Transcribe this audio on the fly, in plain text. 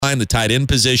line, the tight end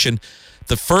position.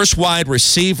 The first wide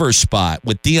receiver spot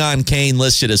with Deion Kane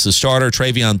listed as the starter,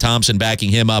 Travion Thompson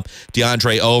backing him up,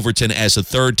 DeAndre Overton as the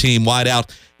third-team wideout.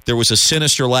 There was a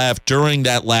sinister laugh during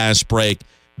that last break.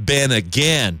 Ben,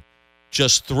 again,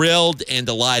 just thrilled and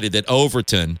delighted that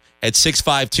Overton, at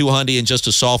 6'5", 200 and just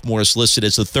a sophomore, is listed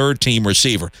as the third-team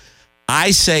receiver.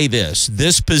 I say this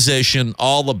position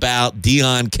all about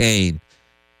Deion Kane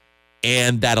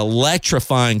and that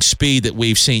electrifying speed that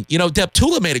we've seen. You know, Dep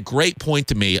Tula made a great point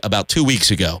to me about 2 weeks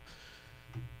ago.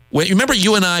 You remember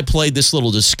you and I played this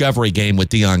little discovery game with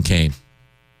Deion Kane?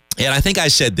 And I think I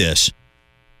said this.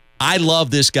 I love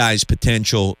this guy's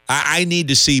potential. I need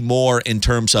to see more in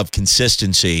terms of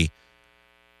consistency.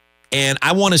 And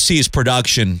I want to see his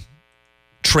production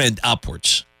trend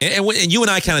upwards. And you and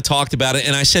I kind of talked about it.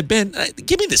 And I said, Ben,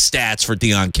 give me the stats for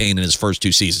Deion Kane in his first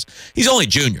 2 seasons. He's only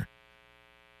junior.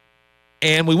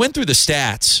 And we went through the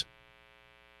stats,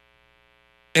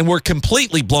 and we're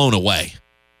completely blown away.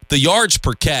 The yards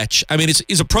per catch, I mean,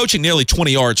 he's approaching nearly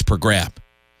 20 yards per grab.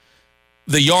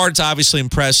 The yards, obviously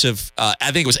impressive. I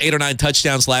think it was 8 or 9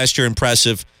 touchdowns last year,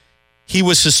 impressive. He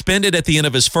was suspended at the end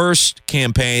of his first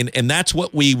campaign, and that's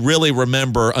what we really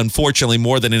remember, unfortunately,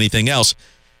 more than anything else.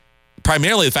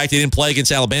 Primarily the fact he didn't play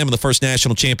against Alabama in the first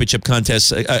national championship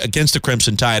contest against the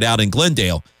Crimson Tide out in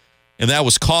Glendale. And that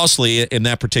was costly in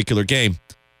that particular game.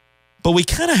 But we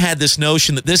kind of had this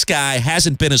notion that this guy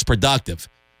hasn't been as productive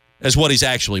as what he's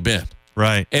actually been.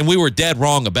 Right. And we were dead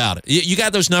wrong about it. You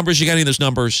got those numbers? You got any of those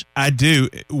numbers? I do.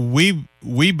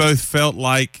 We both felt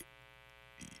like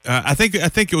I think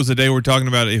it was the day we were talking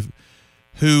about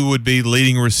who would be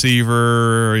leading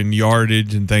receiver in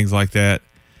yardage and things like that.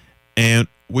 And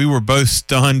we were both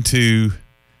stunned to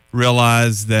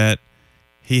realize that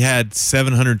he had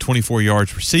 724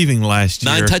 yards receiving last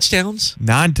year. 9 touchdowns?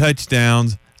 9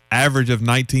 touchdowns, average of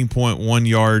 19.1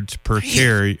 yards per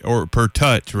carry, or per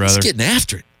touch, rather. He's getting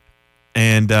after it.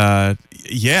 And,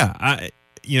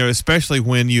 especially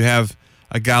when you have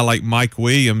a guy like Mike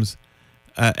Williams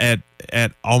at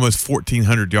almost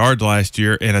 1,400 yards last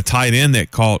year and a tight end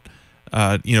that caught,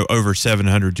 over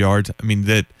 700 yards. I mean,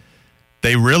 that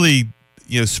they really,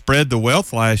 spread the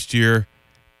wealth last year.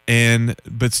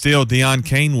 But still, Deion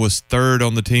Kane was third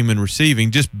on the team in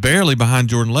receiving, just barely behind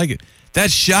Jordan Leggett.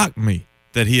 That shocked me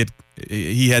that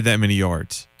he had that many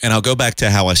yards. And I'll go back to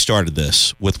how I started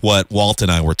this with what Walt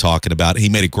and I were talking about. He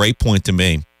made a great point to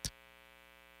me.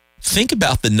 Think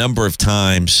about the number of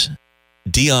times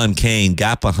Deion Kane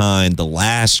got behind the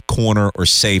last corner or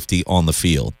safety on the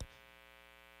field,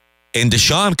 and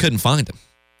Deshaun couldn't find him.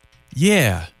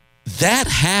 Yeah. That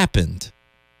happened,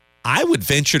 I would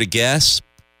venture to guess,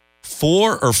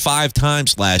 4 or 5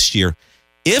 times last year,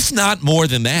 if not more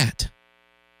than that.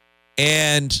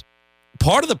 And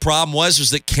part of the problem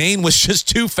was that Kane was just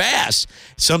too fast.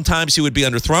 Sometimes he would be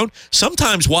underthrown.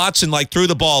 Sometimes Watson threw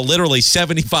the ball literally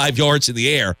 75 yards in the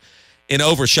air and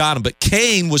overshot him. But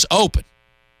Kane was open.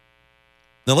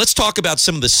 Now let's talk about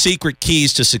some of the secret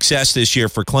keys to success this year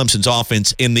for Clemson's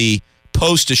offense in the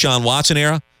post-Deshaun Watson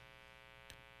era.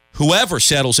 Whoever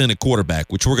settles in at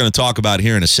quarterback, which we're going to talk about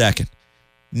here in a second,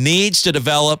 needs to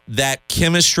develop that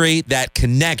chemistry, that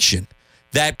connection,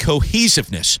 that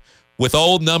cohesiveness with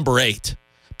old number 8.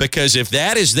 Because if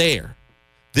that is there,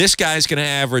 this guy's going to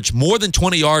average more than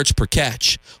 20 yards per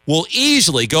catch, will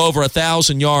easily go over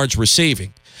 1,000 yards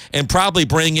receiving, and probably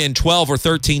bring in 12 or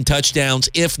 13 touchdowns,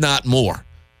 if not more.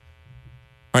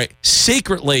 All right,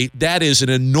 secretly, that is an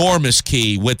enormous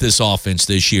key with this offense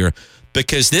this year,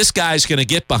 because this guy's going to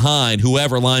get behind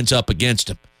whoever lines up against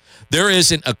him. There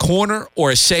isn't a corner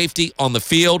or a safety on the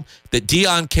field that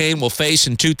Deion Kane will face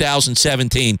in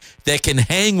 2017 that can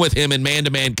hang with him in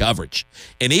man-to-man coverage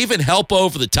and even help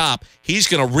over the top. He's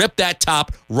going to rip that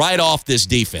top right off this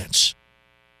defense.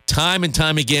 Time and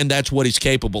time again, that's what he's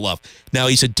capable of. Now,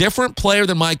 he's a different player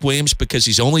than Mike Williams because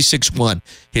he's only 6'1".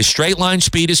 His straight line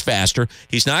speed is faster.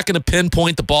 He's not going to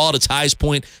pinpoint the ball at its highest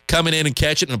point, coming in and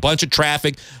catch it in a bunch of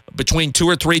traffic between 2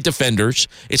 or 3 defenders.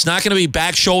 It's not going to be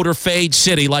back shoulder fade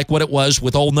city like what it was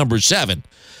with old number 7.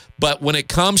 But when it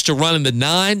comes to running the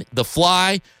 9, the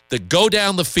fly, the go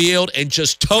down the field and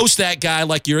just toast that guy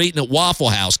like you're eating at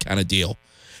Waffle House kind of deal,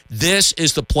 this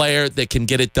is the player that can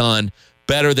get it done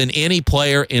better than any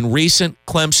player in recent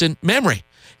Clemson memory.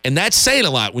 And that's saying a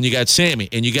lot when you got Sammy,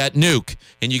 and you got Nuke,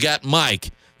 and you got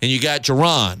Mike, and you got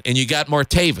Jerron, and you got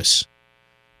Martavis.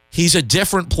 He's a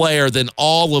different player than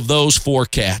all of those 4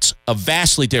 cats, a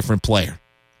vastly different player.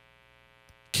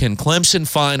 Can Clemson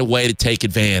find a way to take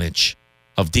advantage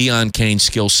of Deion Kane's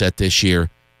skill set this year,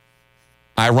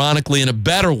 ironically in a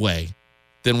better way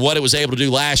than what it was able to do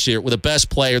last year with the best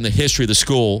player in the history of the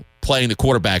school playing the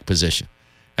quarterback position?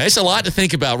 That's a lot to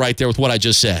think about right there with what I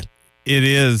just said. It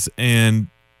is, and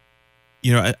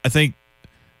I think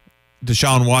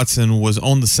Deshaun Watson was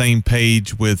on the same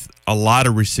page with a lot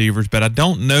of receivers, but I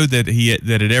don't know that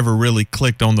it ever really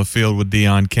clicked on the field with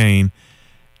Deion Kane.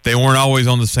 They weren't always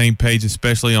on the same page,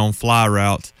 especially on fly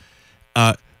routes.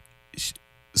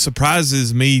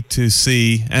 Surprises me to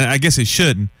see, and I guess it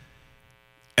shouldn't,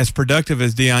 as productive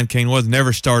as Deion Kane was,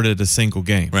 never started a single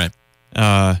game. Right.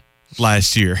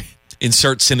 Last year.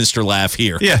 Insert sinister laugh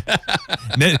here. Yeah.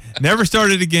 Never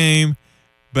started a game,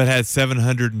 but had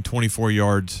 724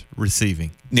 yards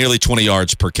receiving. Nearly 20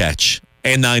 yards per catch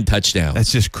and 9 touchdowns.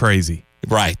 That's just crazy.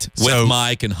 Right. With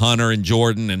Mike and Hunter and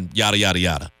Jordan and yada, yada,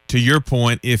 yada. To your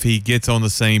point, if he gets on the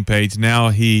same page, now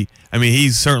he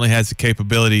certainly has the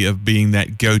capability of being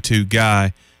that go-to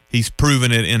guy. He's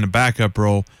proven it in the backup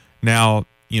role. Now,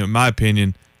 in my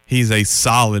opinion, he's a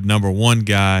solid number one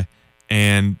guy.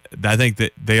 And I think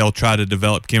that they'll try to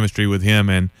develop chemistry with him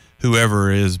and whoever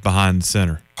is behind the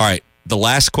center. All right. The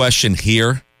last question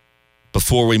here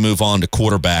before we move on to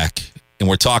quarterback, and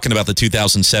we're talking about the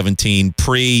 2017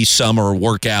 pre-summer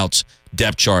workouts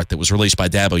depth chart that was released by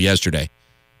Dabo yesterday.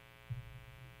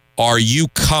 Are you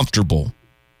comfortable,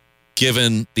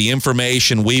 given the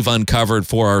information we've uncovered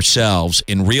for ourselves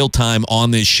in real time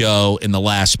on this show in the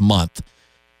last month?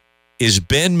 Is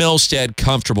Ben Milstead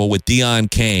comfortable with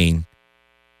Deion Kane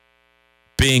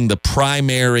being the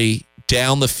primary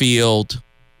down the field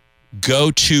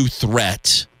go-to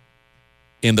threat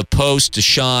in the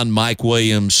post-Deshaun Mike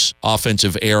Williams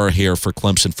offensive era here for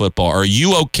Clemson football? Are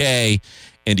you okay,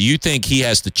 and do you think he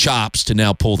has the chops to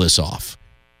now pull this off?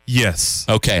 Yes.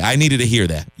 Okay, I needed to hear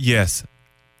that. Yes.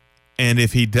 And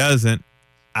if he doesn't,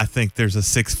 I think there's a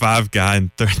 6'5" guy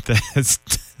in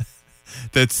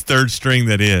that's third string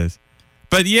that is.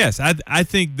 But yes, I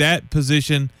think that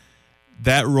position,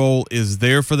 that role is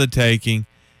there for the taking.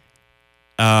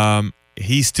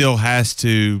 He still has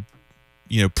to,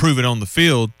 prove it on the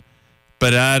field.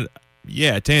 But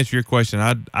to answer your question,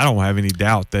 I don't have any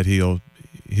doubt that he'll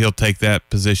take that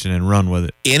position and run with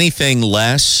it. Anything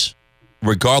less,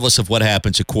 regardless of what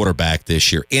happens at quarterback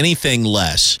this year, anything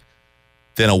less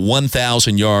than a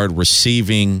 1,000-yard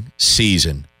receiving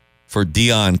season for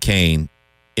Deion Kane,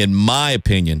 in my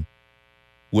opinion,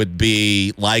 would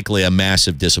be likely a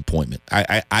massive disappointment.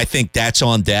 I think that's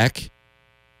on deck.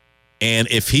 And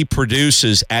if he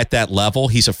produces at that level,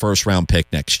 he's a first-round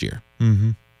pick next year.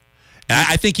 Mm-hmm.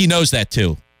 I think he knows that,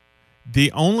 too.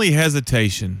 The only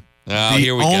hesitation.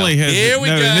 Here we go. Here we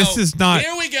go. This is not.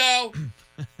 Here we go.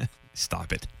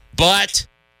 Stop it. But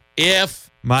if.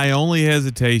 My only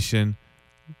hesitation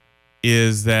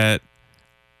is that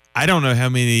I don't know how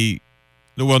many.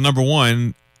 Well, number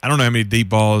one, I don't know how many deep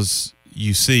balls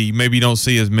you see. Maybe you don't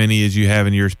see as many as you have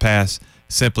in years past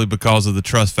simply because of the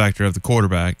trust factor of the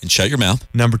quarterback. And shut your mouth.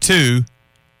 Number two,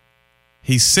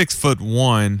 he's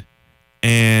 6'1",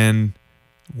 and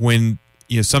when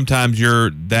sometimes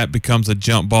that becomes a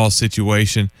jump ball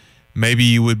situation. Maybe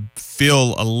you would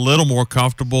feel a little more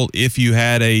comfortable if you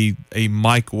had a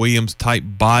Mike Williams type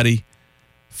body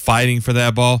fighting for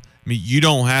that ball. I mean, you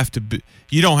don't have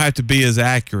to be as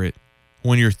accurate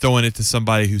when you're throwing it to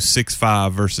somebody who's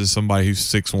 6'5" versus somebody who's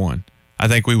 6'1". I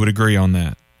think we would agree on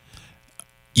that.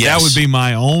 Yes. That would be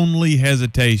my only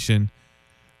hesitation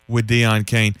with Deion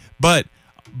Kane. But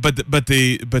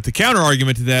the counter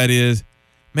argument to that is,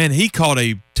 man, he caught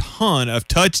a ton of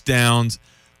touchdowns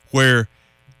where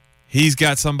he's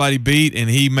got somebody beat and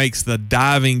he makes the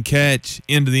diving catch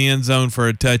into the end zone for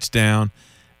a touchdown.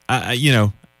 He's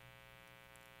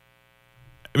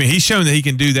shown that he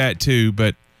can do that too,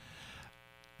 but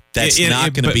that's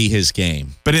not going to be his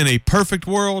game. But in a perfect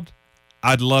world,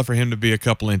 I'd love for him to be a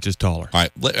couple inches taller. All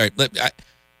right.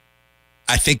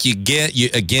 I think you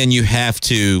have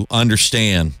to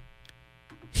understand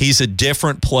he's a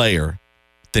different player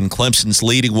than Clemson's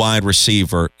leading wide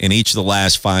receiver in each of the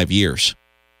last 5 years.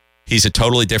 He's a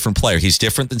totally different player. He's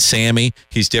different than Sammy.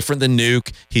 He's different than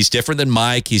Nuke. He's different than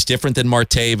Mike. He's different than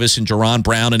Martavis and Jerron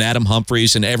Brown and Adam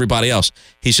Humphries and everybody else.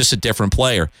 He's just a different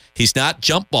player. He's not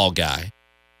jump ball guy.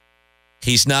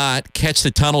 He's not catch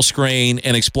the tunnel screen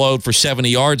and explode for 70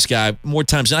 yards guy more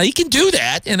times than not. He can do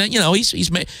that, and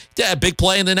he's made a big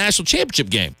play in the national championship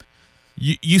game.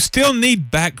 You still need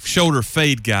back shoulder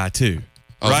fade guy too,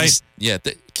 right?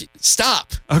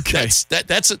 Stop. Okay,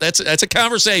 that's a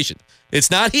conversation.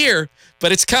 It's not here,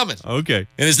 but it's coming. Okay,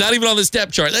 and it's not even on this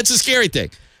depth chart. That's a scary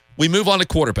thing. We move on to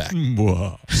quarterback.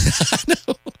 Whoa. I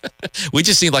know. We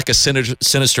just need like a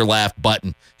sinister laugh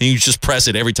button. And you just press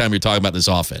it every time you're talking about this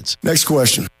offense. Next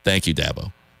question. Thank you,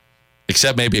 Dabo.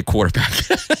 Except maybe a quarterback.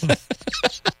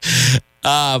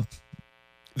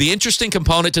 The interesting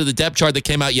component to the depth chart that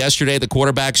came out yesterday, the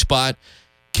quarterback spot,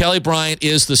 Kelly Bryant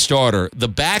is the starter. The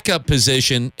backup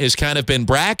position has kind of been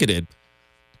bracketed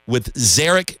with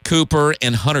Zarek Cooper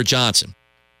and Hunter Johnson.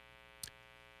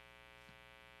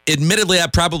 Admittedly, I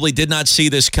probably did not see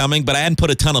this coming, but I hadn't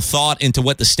put a ton of thought into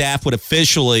what the staff would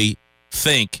officially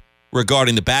think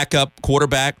regarding the backup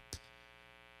quarterback.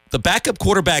 The backup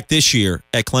quarterback this year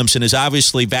at Clemson is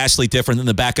obviously vastly different than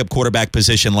the backup quarterback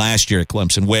position last year at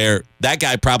Clemson, where that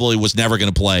guy probably was never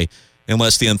going to play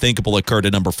unless the unthinkable occurred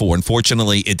at number 4.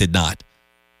 Unfortunately, it did not.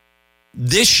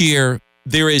 This year,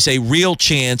 there is a real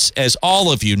chance, as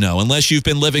all of you know, unless you've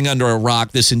been living under a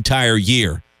rock this entire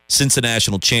year since the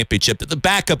national championship, that the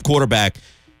backup quarterback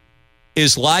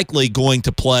is likely going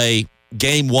to play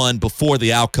game 1 before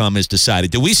the outcome is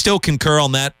decided. Do we still concur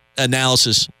on that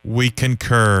analysis? We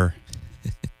concur.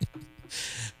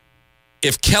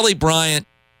 If Kelly Bryant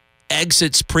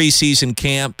exits preseason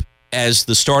camp as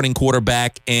the starting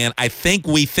quarterback, and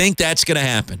we think that's going to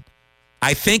happen.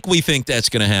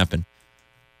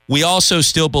 We also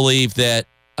still believe that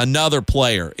another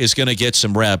player is going to get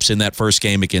some reps in that first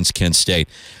game against Kent State.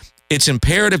 It's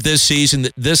imperative this season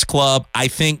that this club, I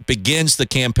think, begins the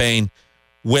campaign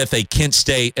with a Kent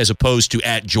State as opposed to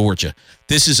at Georgia.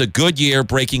 This is a good year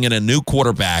breaking in a new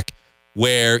quarterback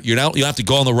where you have to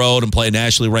go on the road and play a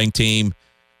nationally ranked team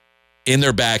in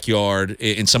their backyard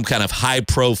in some kind of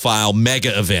high-profile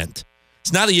mega event.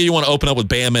 It's not the year you want to open up with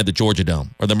Bama at the Georgia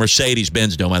Dome or the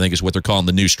Mercedes-Benz Dome, I think is what they're calling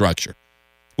the new structure,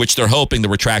 which they're hoping the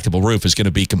retractable roof is going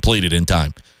to be completed in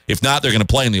time. If not, they're going to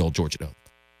play in the old Georgia Dome.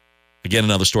 Again,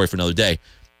 another story for another day.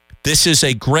 This is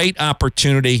a great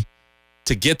opportunity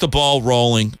to get the ball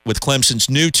rolling with Clemson's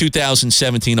new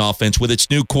 2017 offense, with its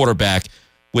new quarterback,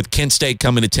 with Kent State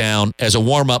coming to town as a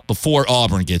warm-up before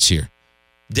Auburn gets here.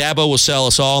 Dabo will sell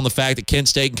us all on the fact that Kent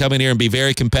State can come in here and be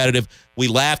very competitive. We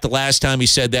laughed the last time he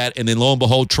said that, and then lo and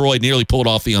behold, Troy nearly pulled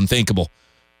off the unthinkable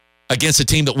against a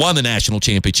team that won the national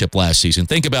championship last season.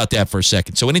 Think about that for a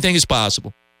second. So anything is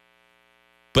possible.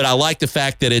 But I like the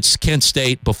fact that it's Kent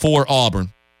State before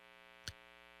Auburn.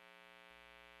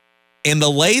 And the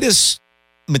latest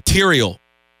material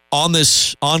on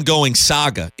this ongoing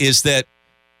saga is that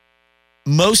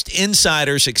most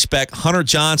insiders expect Hunter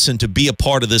Johnson to be a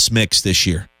part of this mix this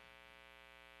year.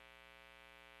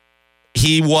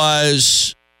 He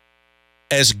was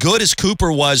as good as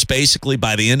Cooper was basically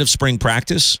by the end of spring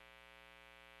practice.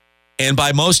 And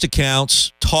by most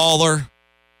accounts, taller,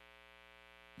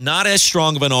 not as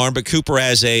strong of an arm, but Cooper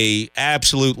has a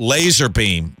absolute laser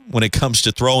beam when it comes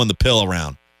to throwing the pill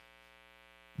around.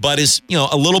 But is,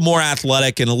 a little more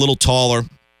athletic and a little taller.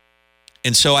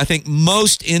 And so I think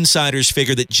most insiders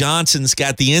figure that Johnson's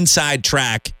got the inside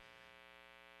track,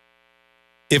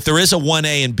 if there is a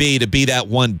 1A and B, to be that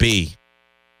 1B.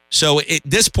 So at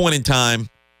this point in time,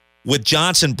 with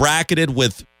Johnson bracketed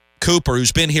with Cooper,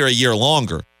 who's been here a year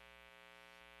longer,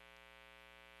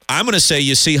 I'm going to say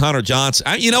you see Hunter Johnson.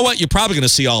 You know what? You're probably going to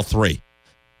see all three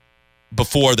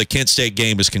before the Kent State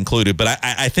game is concluded. But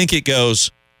I think it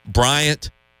goes Bryant,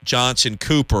 Johnson,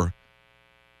 Cooper,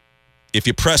 if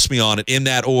you press me on it, in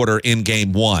that order in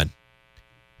game 1.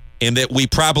 And that we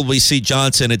probably see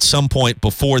Johnson at some point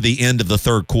before the end of the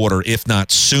third quarter, if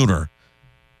not sooner,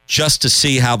 just to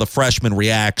see how the freshman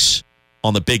reacts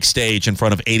on the big stage in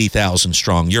front of 80,000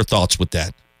 strong. Your thoughts with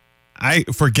that?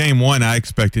 For game 1, I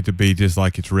expect it to be just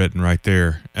like it's written right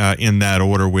there in that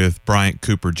order with Bryant,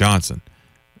 Cooper, Johnson.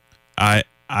 You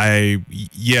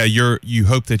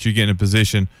hope that you get in a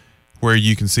position where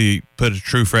you can put a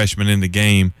true freshman in the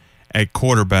game at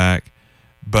quarterback,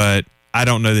 but I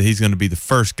don't know that he's going to be the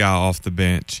first guy off the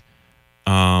bench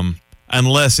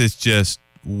unless it's just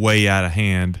way out of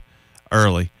hand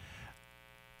early.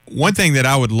 One thing that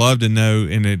I would love to know,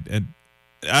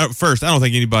 first, I don't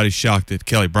think anybody's shocked that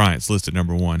Kelly Bryant's listed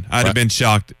number 1. I'd have been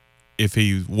shocked if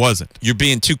he wasn't. You're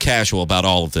being too casual about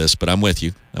all of this, but I'm with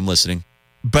you. I'm listening.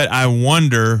 But I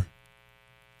wonder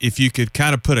if you could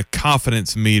kind of put a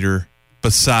confidence meter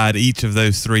beside each of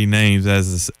those 3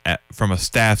 names from a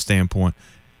staff standpoint.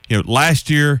 Last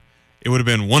year, it would have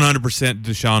been 100%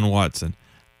 Deshaun Watson.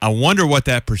 I wonder what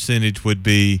that percentage would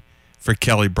be for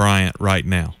Kelly Bryant right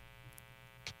now.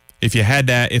 If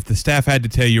the staff had to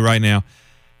tell you right now,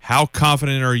 how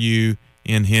confident are you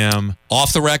in him?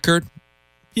 Off the record?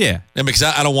 Yeah. Because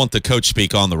I don't want the coach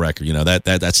speak on the record.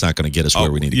 That's not going to get us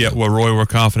where we need to go. Yeah, well, Roy, we're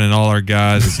confident in all our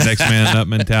guys. It's next man up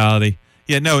mentality.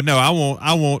 Yeah, no,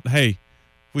 I won't. Hey,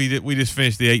 we just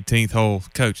finished the 18th hole.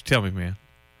 Coach, tell me, man.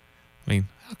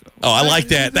 Oh, I like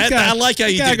that. I like how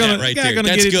you did that right there.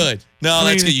 That's good. No,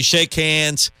 that's good. You shake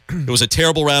hands. It was a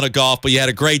terrible round of golf, but you had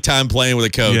a great time playing with a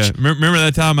coach. Yeah. Remember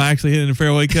that time I actually hit in the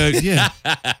fairway, Coach? Yeah.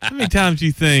 How many times do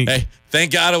you think? Hey,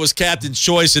 thank God it was captain's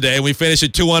choice today, and we finished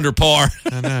at 2 under par.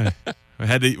 I know. We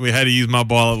had to use my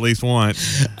ball at least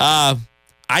once.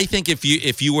 I think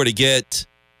if you were to get,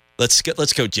 let's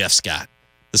go Jeff Scott.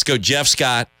 Let's go Jeff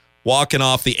Scott walking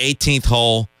off the 18th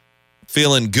hole,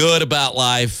 feeling good about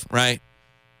life, right?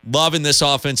 Loving this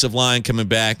offensive line coming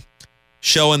back,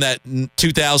 showing that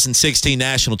 2016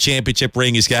 national championship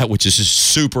ring he's got, which is just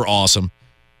super awesome.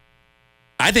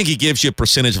 I think he gives you a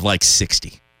percentage of like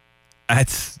 60.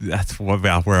 That's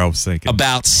about where I was thinking.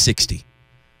 About 60.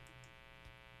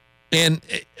 And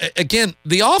again,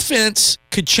 the offense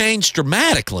could change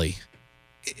dramatically.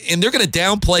 And they're going to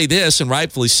downplay this, and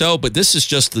rightfully so, but this is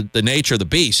just the nature of the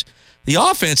beast. The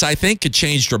offense, I think, could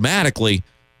change dramatically,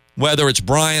 whether it's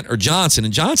Bryant or Johnson.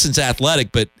 And Johnson's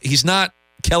athletic, but he's not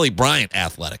Kelly Bryant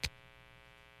athletic.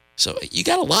 So you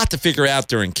got a lot to figure out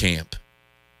during camp.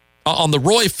 On the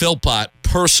Roy Philpott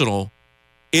personal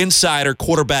insider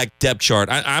quarterback depth chart,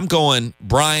 I'm going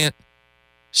Bryant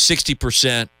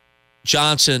 60%,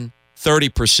 Johnson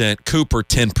 30%, Cooper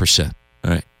 10%.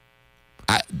 All right.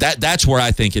 That's where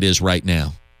I think it is right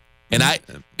now. And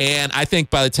I think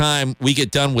by the time we get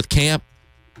done with camp,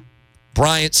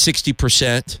 Bryant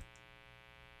 60%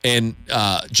 and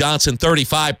Johnson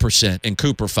 35% and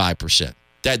Cooper 5%.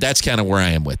 That's kind of where I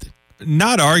am with it.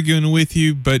 Not arguing with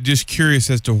you, but just curious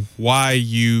as to why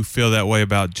you feel that way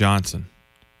about Johnson.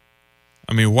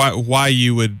 I mean, why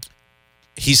you would...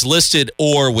 He's listed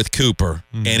or with Cooper,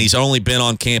 and he's only been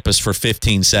on campus for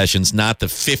 15 sessions, not the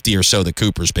 50 or so that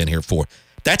Cooper's been here for.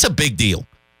 That's a big deal,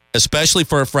 especially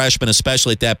for a freshman,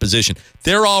 especially at that position.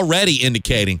 They're already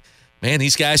indicating, man,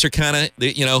 these guys are kind of,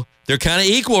 they're kind of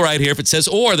equal right here. If it says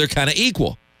or, they're kind of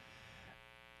equal.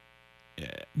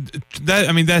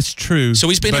 That's true. So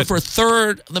he's been here for a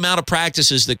third the amount of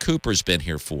practices that Cooper's been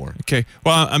here for. Okay.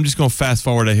 Well, I'm just going to fast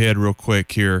forward ahead real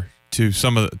quick here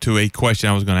to a question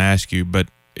I was going to ask you, but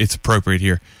it's appropriate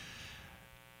here.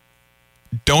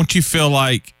 Don't you feel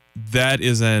like that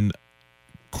is an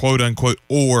quote unquote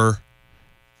or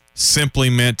simply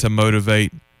meant to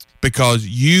motivate, because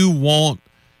you want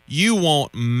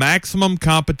maximum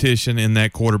competition in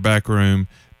that quarterback room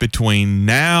between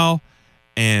now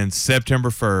and September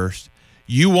 1st.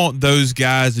 You want those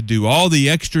guys to do all the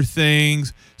extra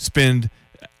things, spend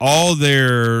all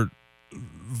their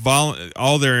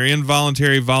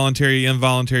involuntary, voluntary,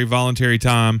 involuntary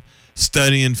time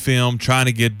studying film, trying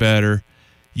to get better.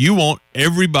 You want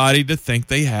everybody to think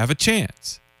they have a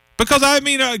chance. Because I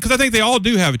think they all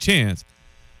do have a chance.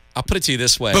 I'll put it to you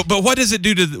this way. But what does it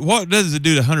do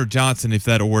to Hunter Johnson if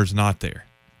that or's not there?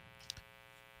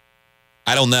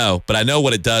 I don't know, but I know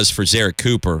what it does for Zarek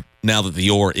Cooper now that the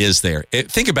or is there.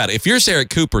 Think about it. If you're Zarek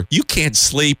Cooper, you can't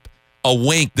sleep a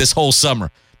wink this whole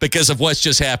summer because of what's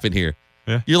just happened here.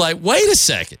 Yeah. You're like, wait a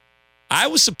second. I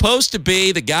was supposed to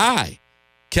be the guy.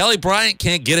 Kelly Bryant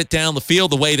can't get it down the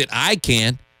field the way that I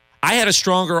can. I had a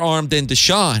stronger arm than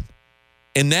Deshaun.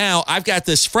 And now I've got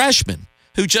this freshman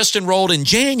who just enrolled in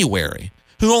January,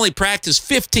 who only practiced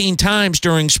 15 times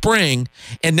during spring,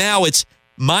 and now it's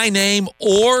my name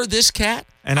or this cat.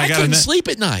 And I couldn't sleep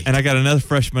at night. And I got another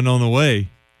freshman on the way.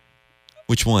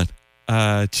 Which one?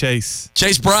 Chase.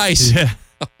 Chase Bryce. Yeah.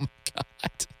 Oh, my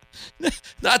God.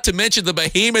 Not to mention the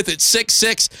behemoth at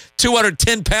 6'6",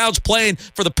 210 pounds playing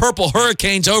for the Purple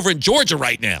Hurricanes over in Georgia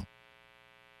right now.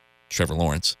 Trevor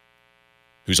Lawrence,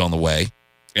 who's on the way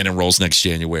and enrolls next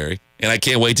January. And I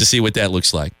can't wait to see what that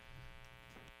looks like.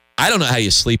 I don't know how you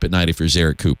sleep at night if you're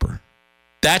Zarek Cooper.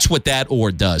 That's what that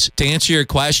or does. To answer your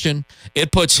question,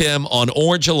 it puts him on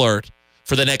orange alert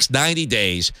for the next 90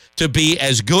 days to be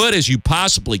as good as you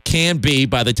possibly can be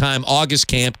by the time August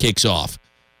camp kicks off.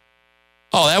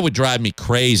 Oh, that would drive me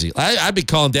crazy. I'd be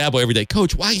calling Dabo every day,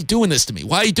 Coach, why are you doing this to me?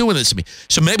 Why are you doing this to me?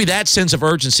 So maybe that sense of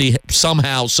urgency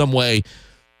somehow, some way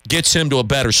gets him to a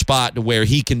better spot to where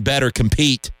he can better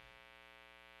compete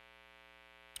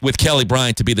with Kelly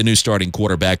Bryant to be the new starting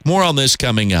quarterback. More on this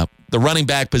coming up. The running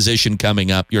back position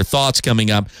coming up. Your thoughts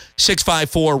coming up.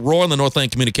 654-ROAR on the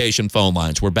Northland Communication phone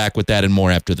lines. We're back with that and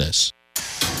more after this.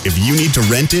 If you need to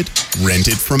rent it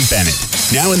from Bennett.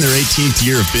 Now in their 18th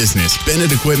year of business,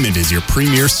 Bennett Equipment is your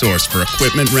premier source for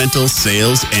equipment rentals,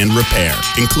 sales, and repair,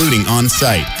 including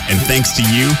on-site. And thanks to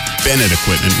you, Bennett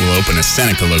Equipment will open a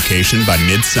Seneca location by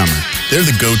midsummer. They're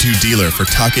the go-to dealer for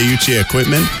Takeuchi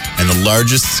equipment and the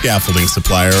largest scaffolding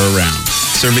supplier around,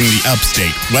 serving the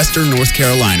upstate, western North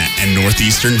Carolina, and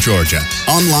northeastern Georgia.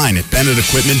 Online at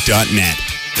BennettEquipment.net.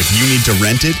 If you need to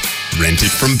rent it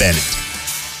from Bennett.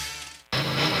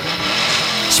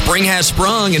 Spring has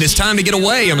sprung, and it's time to get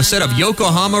away on a set of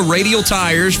Yokohama radial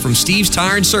tires from Steve's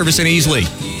Tire and Service in Easley.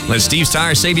 Let Steve's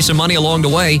Tire save you some money along the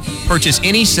way. Purchase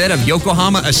any set of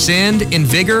Yokohama Ascend,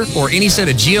 Invigor, or any set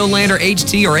of Geolander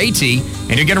HT or AT,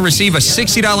 and you're going to receive a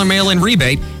 $60 mail-in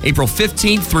rebate April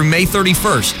 15th through May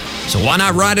 31st. So why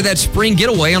not ride to that spring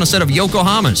getaway on a set of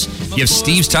Yokohamas? Give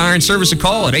Steve's Tire and Service a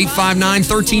call at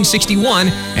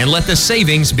 859-1361 and let the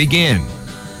savings begin.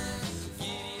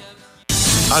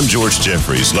 I'm George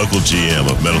Jeffries, local GM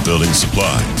of Metal Building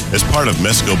Supply. As part of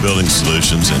Mesco Building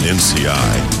Solutions and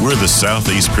NCI, we're the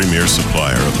Southeast premier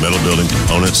supplier of metal building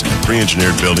components and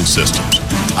pre-engineered building systems.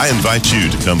 I invite you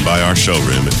to come by our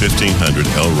showroom at 1500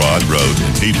 Elrod Road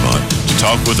in Piedmont to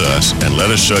talk with us and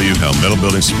let us show you how Metal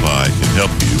Building Supply can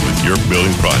help you with your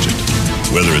building project.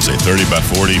 Whether it's a 30 by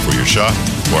 40 for your shop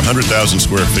or 100,000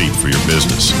 square feet for your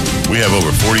business, we have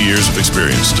over 40 years of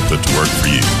experience to put to work for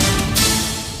you.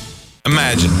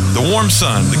 Imagine the warm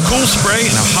sun, the cool spray,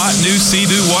 and a hot new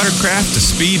Sea-Doo watercraft to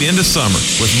speed into summer.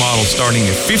 With models starting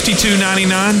at $52.99,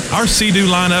 our Sea-Doo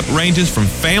lineup ranges from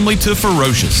family to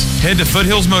ferocious. Head to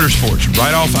Foothills Motorsports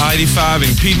right off I-85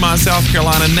 in Piedmont, South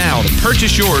Carolina now to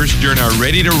purchase yours during our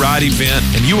Ready to Ride event,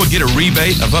 and you will get a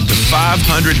rebate of up to $500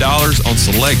 on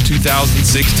select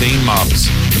 2016 models.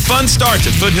 The fun starts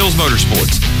at Foothills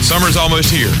Motorsports. Summer's almost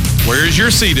here. Where is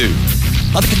your Sea-Doo?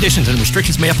 Other conditions and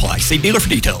restrictions may apply. See dealer for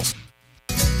details.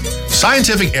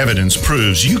 Scientific evidence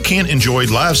proves you can't enjoy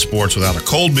live sports without a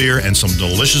cold beer and some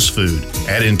delicious food.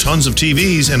 Add in tons of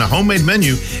TVs and a homemade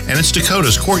menu, and it's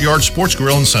Dakota's Courtyard Sports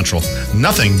Grill in Central.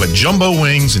 Nothing but jumbo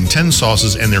wings and 10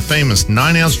 sauces and their famous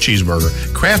 9-ounce cheeseburger.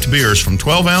 Craft beers from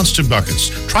 12-ounce to buckets.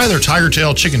 Try their Tiger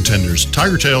Tail chicken tenders.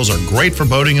 Tiger Tails are great for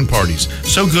boating and parties.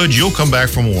 So good you'll come back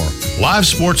for more. Live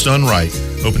sports done right.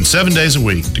 Open 7 days a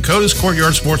week. Dakota's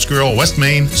Courtyard Sports Grill, West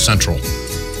Main, Central.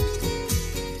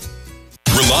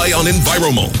 Rely on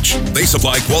EnviroMulch. They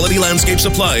supply quality landscape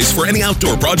supplies for any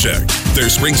outdoor project. Their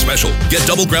spring special, get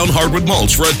double ground hardwood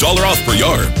mulch for $1 off per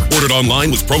yard. Ordered online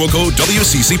with promo code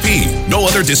WCCP. No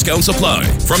other discounts apply.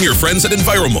 From your friends at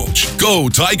EnviroMulch. Go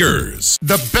Tigers!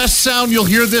 The best sound you'll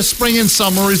hear this spring and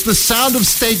summer is the sound of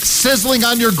steaks sizzling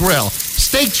on your grill.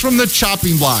 Steaks from the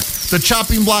Chopping Block. The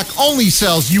Chopping Block only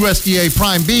sells USDA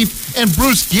prime beef, and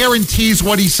Bruce guarantees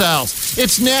what he sells.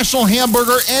 It's National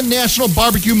Hamburger and National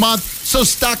Barbecue Month, so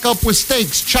stock up with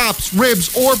steaks, chops, ribs,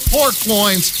 or pork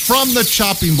loins from the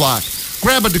Chopping Block.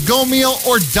 Grab a to-go meal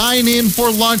or dine in for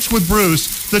lunch with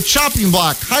Bruce. The Chopping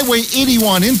Block, Highway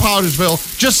 81 in Powdersville,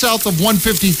 just south of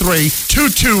 153,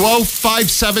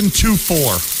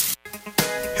 220-5724.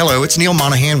 Hello, it's Neil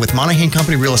Monahan with Monahan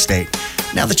Company Real Estate.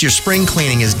 Now that your spring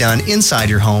cleaning is done inside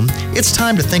your home, it's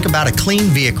time to think about a clean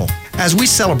vehicle. As we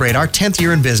celebrate our 10th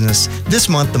year in business, this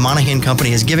month the Monahan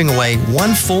Company is giving away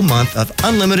 1 full month of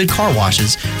unlimited car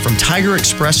washes from Tiger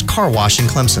Express Car Wash in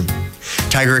Clemson.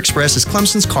 Tiger Express is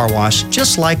Clemson's car wash,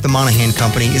 just like the Monahan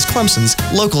Company is Clemson's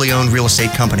locally owned real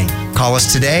estate company. Call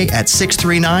us today at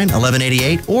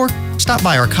 639-1188 or stop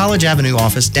by our College Avenue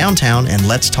office downtown and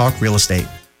let's talk real estate.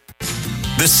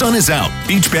 The sun is out,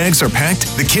 beach bags are packed,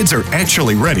 the kids are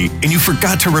actually ready, and you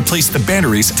forgot to replace the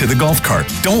batteries to the golf cart.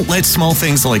 Don't let small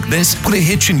things like this put a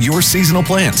hitch in your seasonal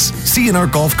plans. C&R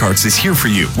Golf Carts is here for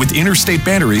you with interstate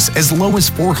batteries as low as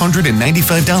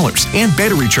 $495 and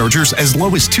battery chargers as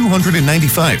low as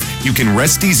 $295. You can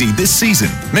rest easy this season.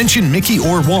 Mention Mickey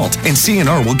or Walt, and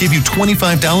C&R will give you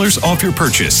 $25 off your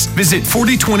purchase. Visit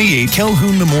 4028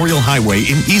 Calhoun Memorial Highway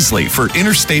in Easley for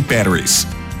interstate batteries.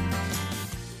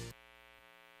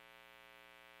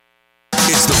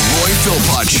 It's the Roy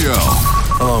Philpott Show.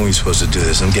 How long are we supposed to do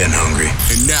this? I'm getting hungry.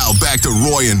 And now back to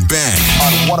Roy and Ben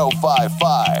on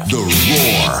 105.5 The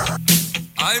Roar.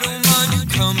 I don't mind you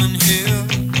coming here,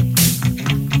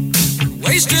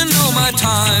 wasting all my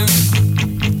time.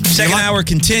 Second hour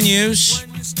continues.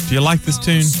 Do you like this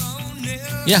tune?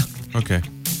 Yeah. Okay.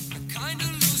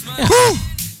 Yeah. Woo!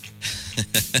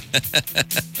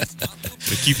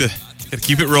 Gotta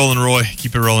keep it rolling, Roy.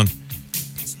 Keep it rolling.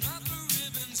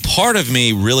 Part of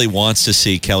me really wants to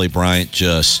see Kelly Bryant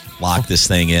just lock this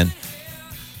thing in.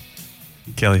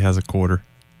 Kelly has a quarter.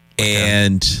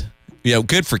 And,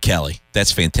 good for Kelly.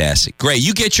 That's fantastic. Great.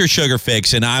 You get your sugar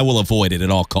fix, and I will avoid it at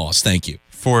all costs. Thank you.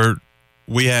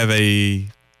 We have a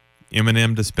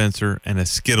M&M dispenser and a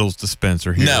Skittles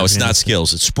dispenser here. No, it's not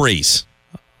Skittles. It's Sprees.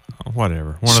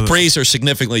 Whatever. Sprees are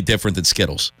significantly different than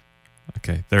Skittles.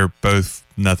 Okay. They're both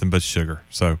nothing but sugar.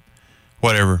 So,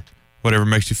 whatever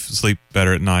makes you sleep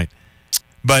better at night.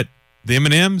 But the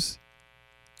M&Ms,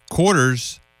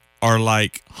 quarters are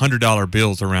like $100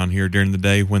 bills around here during the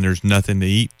day when there's nothing to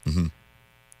eat. Mm-hmm.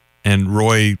 And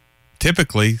Roy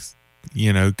typically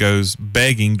goes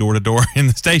begging door to door in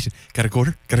the station. Got a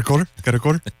quarter? Got a quarter? Got a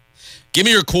quarter? Give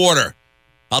me your quarter.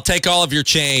 I'll take all of your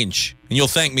change, and you'll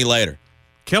thank me later.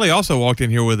 Kelly also walked in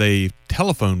here with a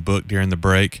telephone book during the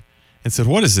break and said,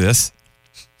 "What is this?"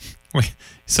 Wait,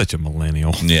 such a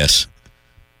millennial. Yes.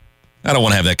 I don't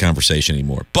want to have that conversation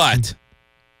anymore. But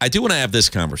I do want to have this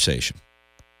conversation.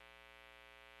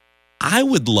 I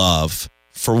would love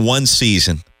for one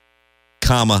season,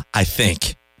 I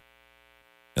think.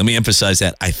 Let me emphasize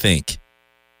that, I think.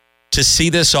 To see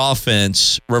this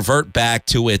offense revert back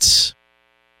to its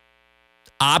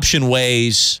option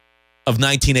ways of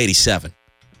 1987.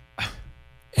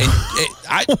 And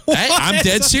I'm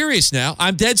dead serious now.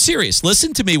 I'm dead serious.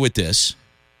 Listen to me with this.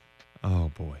 Oh,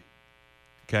 boy.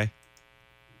 Okay.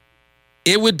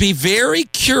 It would be very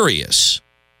curious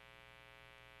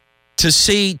to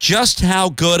see just how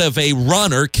good of a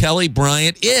runner Kelly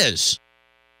Bryant is.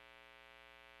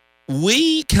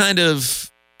 We kind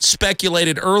of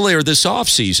speculated earlier this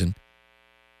offseason,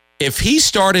 if he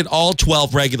started all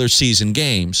 12 regular season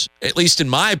games, at least in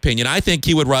my opinion, I think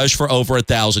he would rush for over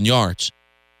 1,000 yards.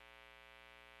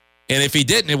 And if he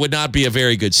didn't, it would not be a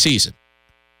very good season.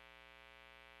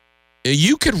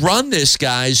 You could run this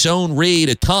guy zone read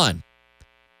a ton,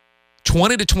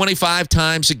 20 to 25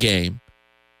 times a game,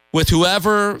 with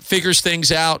whoever figures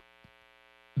things out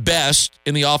best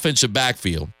in the offensive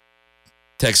backfield.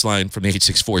 Text line from the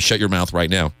 864, shut your mouth right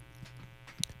now.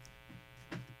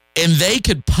 And they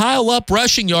could pile up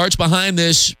rushing yards behind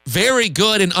this very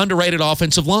good and underrated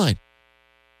offensive line.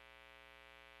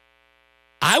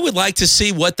 I would like to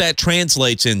see what that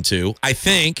translates into, I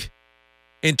think,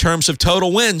 in terms of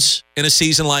total wins in a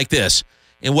season like this.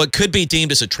 And what could be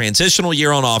deemed as a transitional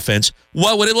year on offense,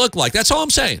 what would it look like? That's all I'm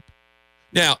saying.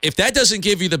 Now, if that doesn't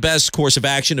give you the best course of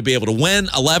action to be able to win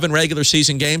 11 regular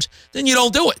season games, then you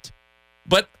don't do it.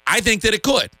 But I think that it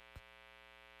could.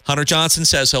 Hunter Johnson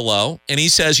says hello, and he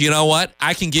says, you know what?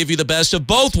 I can give you the best of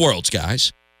both worlds,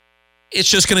 guys. It's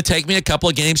just going to take me a couple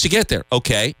of games to get there.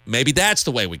 Okay, maybe that's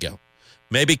the way we go.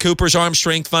 Maybe Cooper's arm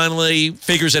strength finally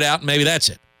figures it out, and maybe that's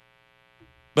it.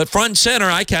 But front and center,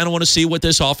 I kind of want to see what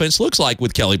this offense looks like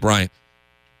with Kelly Bryant.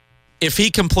 If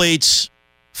he completes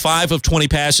 5 of 20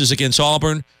 passes against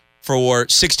Auburn for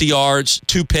 60 yards,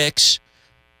 2 picks,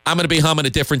 I'm going to be humming a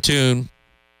different tune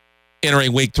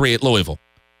entering week 3 at Louisville.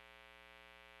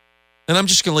 And I'm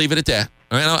just going to leave it at that.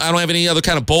 All right? I don't have any other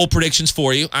kind of bold predictions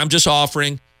for you. I'm just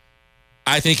offering.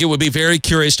 I think it would be very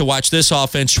curious to watch this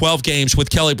offense, 12 games with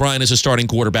Kelly Bryant as a starting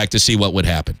quarterback, to see what would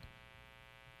happen,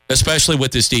 especially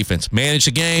with this defense. Manage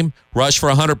the game, rush for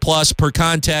 100-plus per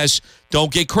contest.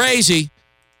 Don't get crazy.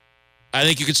 I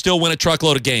think you could still win a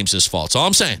truckload of games this fall. That's all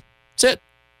I'm saying. That's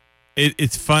it.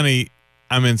 It's funny.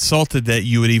 I'm insulted that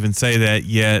you would even say that,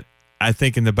 yet I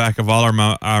think in the back of all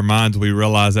our minds we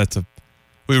realize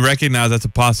we recognize that's a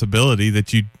possibility,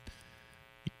 that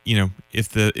if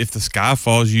the sky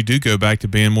falls, you do go back to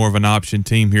being more of an option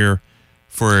team here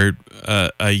for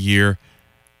a year.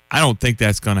 I don't think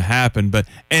that's going to happen,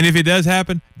 and if it does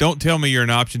happen, don't tell me you're an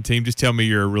option team. Just tell me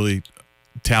you're a really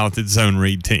talented zone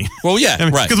read team. Well, yeah,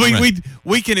 right. Because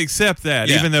we can accept that,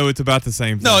 even though it's about the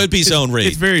same thing. No, it'd be zone read.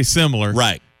 It's very similar,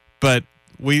 right? But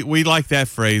we like that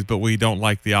phrase, but we don't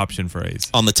like the option phrase.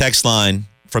 On the text line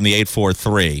from the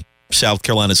 843, South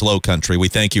Carolina's Low Country, we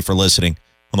thank you for listening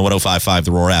on the 105.5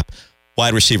 The Roar app.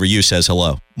 Wide receiver U says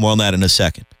hello. More on that in a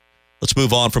second. Let's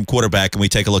move on from quarterback, and we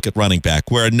take a look at running back,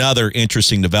 where another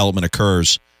interesting development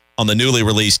occurs on the newly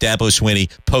released Dabo Swinney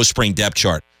post-spring depth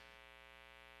chart.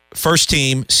 First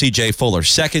team, C.J. Fuller.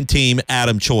 Second team,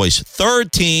 Adam Choice.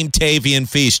 Third team, Tavian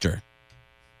Feaster.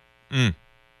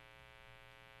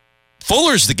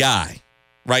 Fuller's the guy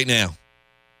right now.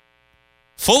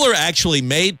 Fuller actually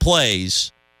made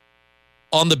plays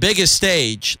on the biggest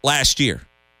stage last year.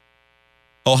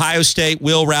 Ohio State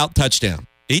wheel route touchdown.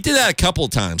 He did that a couple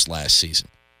of times last season.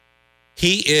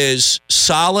 He is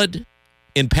solid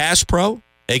in pass pro,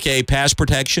 a.k.a. pass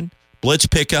protection, blitz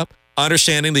pickup,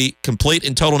 understanding the complete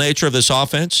and total nature of this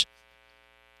offense.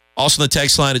 Also in the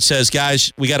text line, it says,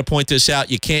 guys, we got to point this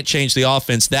out. You can't change the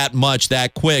offense that much,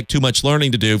 that quick. Too much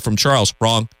learning to do from Charles.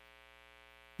 Wrong.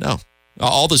 No.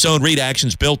 All the zone read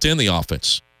actions built in the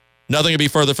offense. Nothing could be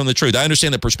further from the truth. I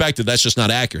understand the perspective. That's just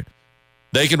not accurate.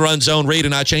 They can run zone read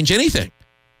and not change anything.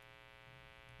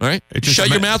 All right? Shut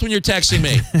your mouth when you're texting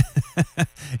me.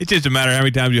 It's just a matter of how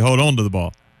many times you hold on to the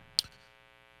ball.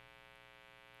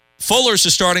 Fuller's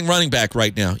the starting running back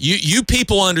right now. You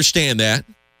people understand that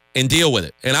and deal with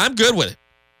it. And I'm good with it.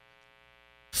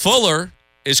 Fuller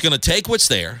is going to take what's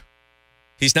there.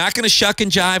 He's not going to shuck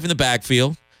and jive in the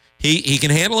backfield. He can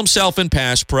handle himself in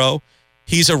pass pro.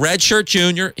 He's a redshirt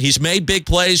junior. He's made big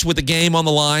plays with the game on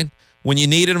the line. When you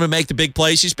needed him to make the big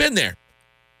plays, he's been there.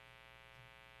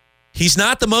 He's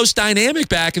not the most dynamic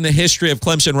back in the history of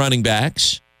Clemson running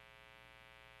backs,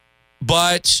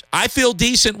 but I feel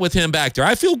decent with him back there.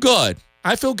 I feel good.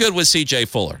 I feel good with C.J.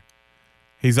 Fuller.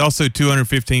 He's also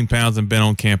 215 pounds and been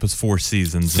on campus 4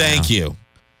 seasons. Thank you.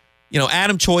 You know,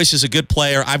 Adam Choice is a good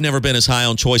player. I've never been as high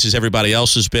on Choice as everybody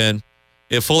else has been.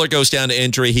 If Fuller goes down to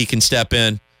injury, he can step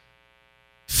in.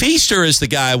 Feaster is the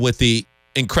guy with the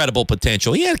incredible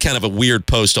potential. He had kind of a weird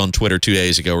post on Twitter 2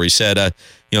 days ago where he said,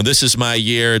 this is my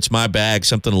year, it's my bag,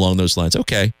 something along those lines.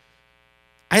 Okay.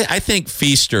 I think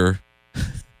Feaster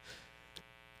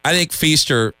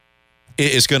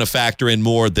is going to factor in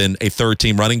more than a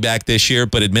third-team running back this year,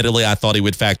 but admittedly, I thought he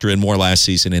would factor in more last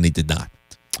season, and he did not.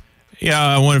 Yeah,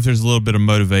 I wonder if there's a little bit of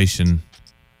motivation.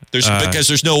 Because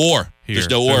there's no or. Here. There's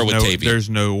no or with Tavian. There's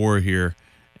no or here.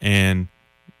 And,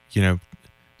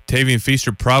 Tavian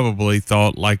Feaster probably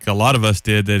thought, like a lot of us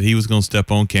did, that he was going to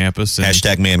step on campus. And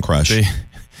hashtag man crush.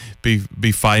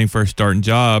 Be fighting for a starting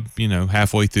job,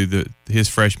 halfway through his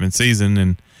freshman season,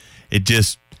 and it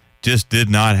just did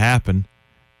not happen.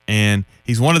 And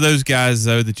he's one of those guys,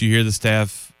 though, that you hear the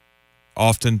staff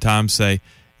oftentimes say,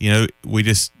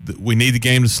 we need the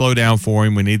game to slow down for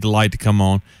him. We need the light to come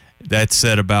on. That's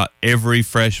said about every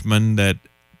freshman that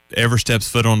ever steps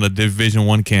foot on the Division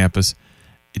I campus.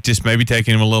 It just may be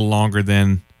taking him a little longer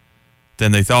than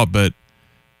they thought, but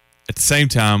at the same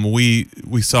time, we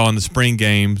saw in the spring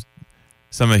games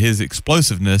some of his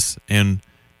explosiveness, and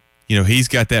he's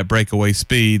got that breakaway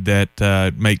speed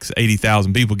that makes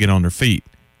 80,000 people get on their feet.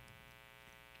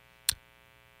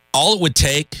 All it would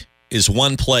take is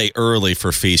one play early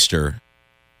for Feaster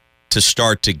to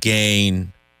start to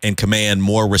gain and command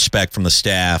more respect from the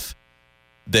staff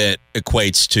that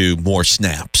equates to more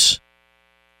snaps.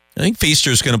 I think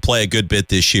Feaster's going to play a good bit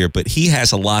this year, but he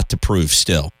has a lot to prove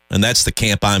still. And that's the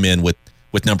camp I'm in with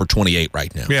number 28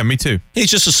 right now. Yeah, me too.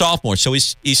 He's just a sophomore, so he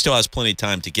still has plenty of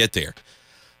time to get there.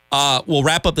 We'll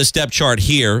wrap up this depth chart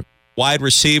here. Wide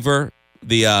receiver,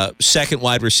 the second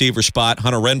wide receiver spot,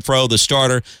 Hunter Renfrow, the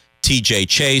starter. TJ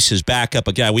Chase, his backup,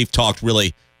 a guy we've talked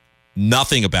really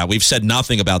nothing about. We've said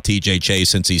nothing about TJ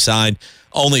Chase since he signed.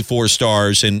 Only 4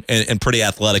 stars and pretty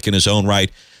athletic in his own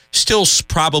right. Still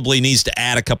probably needs to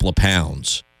add a couple of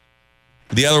pounds.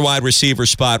 The other wide receiver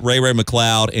spot, Ray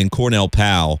McLeod and Cornell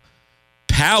Powell.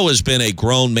 Powell has been a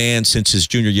grown man since his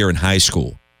junior year in high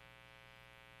school.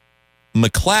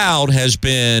 McLeod has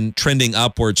been trending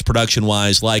upwards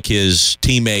production-wise like his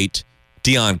teammate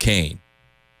Deion Kane.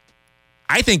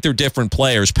 I think they're different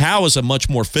players. Powell is a much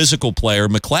more physical player.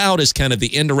 McLeod is kind of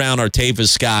the end-around Artavis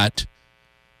Scott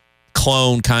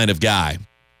clone kind of guy.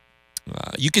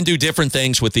 You can do different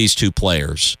things with these two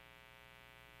players.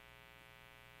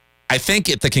 I think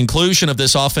at the conclusion of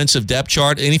this offensive depth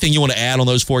chart, anything you want to add on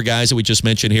those 4 guys that we just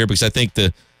mentioned here? Because I think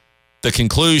the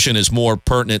conclusion is more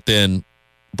pertinent than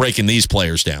breaking these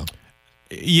players down.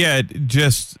 Yeah,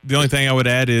 just the only thing I would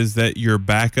add is that your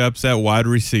backups at wide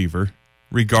receiver,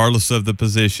 regardless of the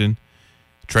position,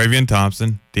 Travion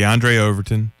Thompson, DeAndre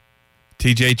Overton,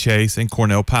 TJ Chase, and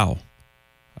Cornell Powell.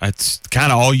 That's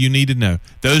kind of all you need to know.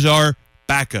 Those are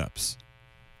backups.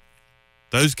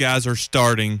 Those guys are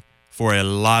starting for a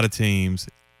lot of teams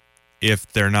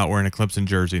if they're not wearing a Clemson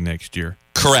jersey next year.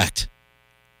 Correct.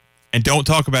 And don't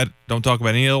talk about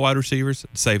any of the wide receivers.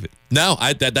 Save it. No,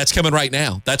 that's coming right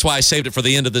now. That's why I saved it for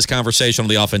the end of this conversation on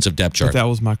the offensive depth chart. But that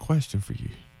was my question for you.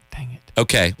 Dang it.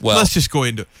 Okay, well. Let's just go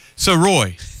into it. So,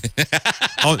 Roy,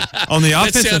 on the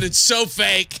offensive. That sounded so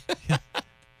fake.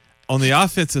 On the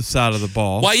offensive side of the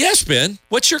ball. Why, yes, Ben.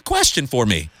 What's your question for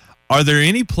me? Are there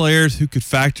any players who could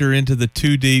factor into the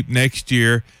 2 deep next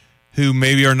year who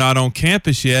maybe are not on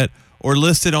campus yet or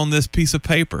listed on this piece of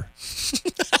paper?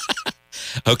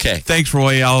 Okay. Thanks,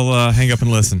 Roy. I'll hang up and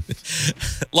listen.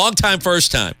 Long time,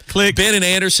 first time. Click. Ben and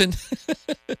Anderson.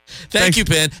 Thank you,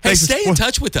 Ben. Hey, stay in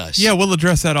touch with us. Yeah, we'll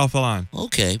address that off the line.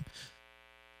 Okay.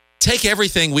 Take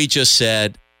everything we just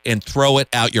said and throw it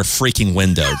out your freaking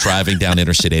window driving down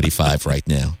Interstate 85 right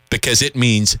now, because it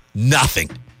means nothing.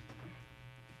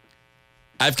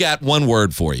 I've got one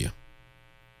word for you.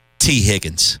 T.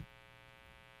 Higgins.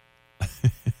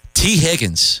 T.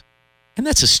 Higgins. And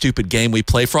that's a stupid game we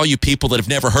play. For all you people that have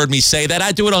never heard me say that,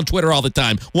 I do it on Twitter all the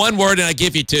time. One word and I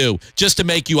give you 2 just to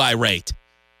make you irate.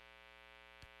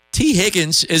 T.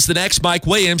 Higgins is the next Mike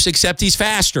Williams, except he's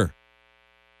faster.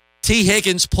 T.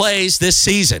 Higgins plays this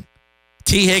season.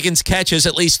 T. Higgins catches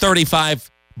at least 35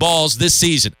 balls this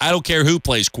season. I don't care who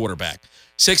plays quarterback.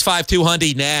 6'5",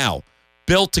 200 now.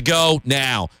 Built to go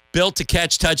now. Built to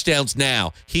catch touchdowns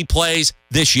now. He plays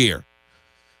this year.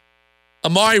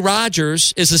 Amari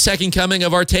Rodgers is the second coming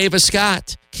of Artava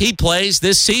Scott. He plays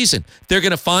this season. They're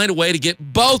going to find a way to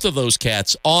get both of those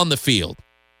cats on the field.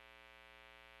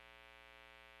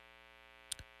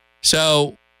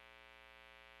 So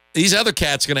these other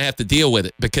cats are going to have to deal with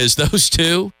it because those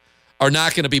two are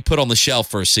not going to be put on the shelf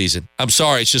for a season. I'm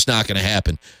sorry, it's just not going to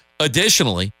happen.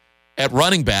 Additionally, at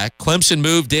running back, Clemson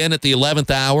moved in at the 11th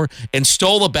hour and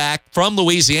stole a back from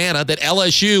Louisiana that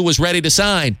LSU was ready to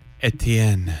sign.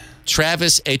 Etienne.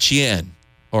 Travis Etienne,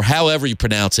 or however you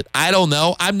pronounce it. I don't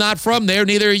know. I'm not from there.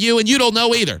 Neither are you, and you don't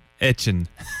know either. Etienne.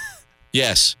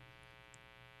 Yes.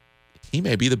 He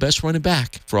may be the best running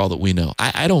back for all that we know.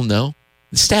 I don't know.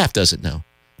 The staff doesn't know.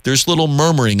 There's little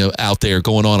murmuring out there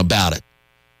going on about it.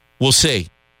 We'll see.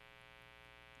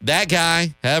 That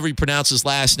guy, however you pronounce his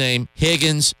last name,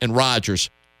 Higgins and Rodgers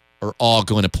are all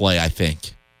going to play, I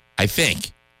think.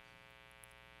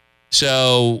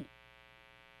 So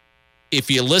if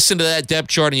you listen to that depth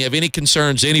chart and you have any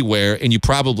concerns anywhere, and you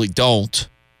probably don't,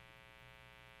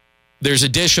 there's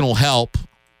additional help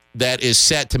that is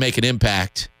set to make an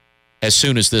impact as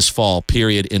soon as this fall,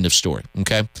 period, end of story,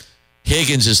 okay?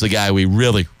 Higgins is the guy we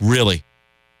really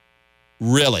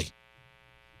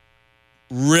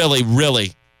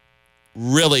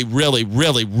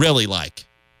like.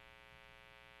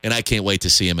 And I can't wait to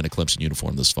see him in a Clemson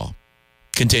uniform this fall.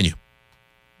 Continue.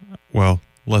 Well,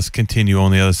 let's continue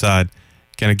on the other side.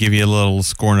 Can I give you a little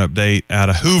scoring update out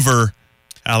of Hoover,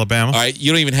 Alabama? All right,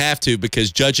 you don't even have to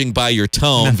because judging by your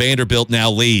tone, Vanderbilt now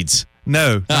leads.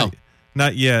 No,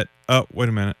 not yet. Oh, wait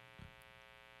a minute.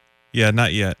 Yeah,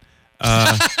 not yet.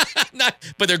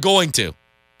 But they're going to.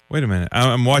 Wait a minute.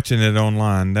 I'm watching it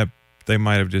online. That they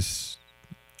might have just.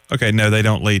 Okay, no, they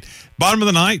don't lead. Bottom of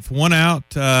the ninth, 1 out.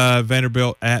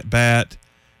 Vanderbilt at bat,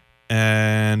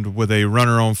 and with a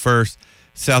runner on first.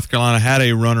 South Carolina had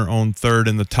a runner on third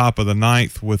in the top of the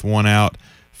ninth with 1 out.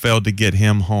 Failed to get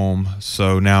him home.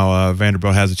 So now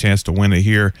Vanderbilt has a chance to win it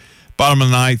here. Bottom of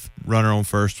the ninth, runner on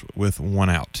first with 1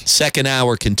 out. Second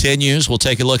hour continues. We'll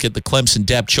take a look at the Clemson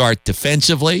depth chart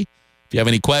defensively. If you have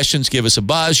any questions, give us a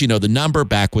buzz. You know the number.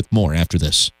 Back with more after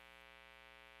this.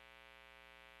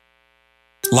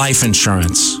 Life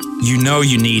insurance. You know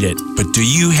you need it, but do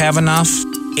you have enough?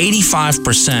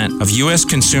 85% of U.S.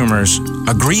 consumers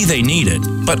agree they need it,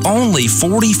 but only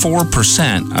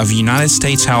 44% of United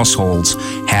States households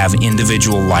have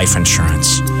individual life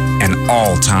insurance, an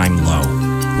all-time low.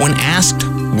 When asked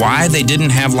why they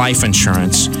didn't have life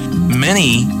insurance,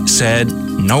 many said,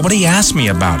 "Nobody asked me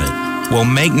about it." Well,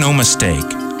 make no mistake,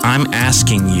 I'm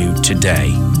asking you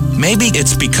today. Maybe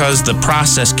it's because the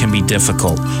process can be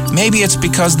difficult. Maybe it's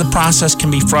because the process can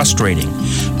be frustrating.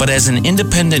 But as an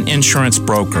independent insurance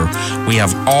broker, we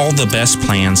have all the best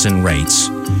plans and rates.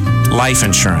 Life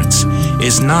insurance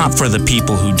is not for the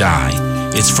people who die.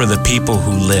 It's for the people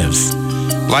who live.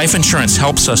 Life insurance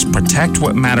helps us protect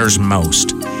what matters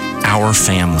most, our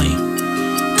family.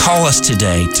 Call us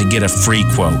today to get a free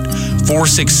quote,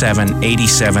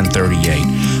 467-8738.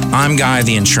 I'm Guy,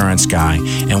 the insurance guy,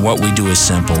 and what we do is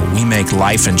simple. We make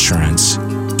life insurance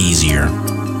easier.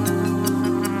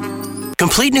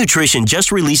 Complete Nutrition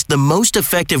just released the most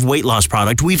effective weight loss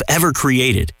product we've ever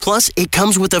created. Plus, it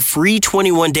comes with a free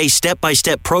 21-day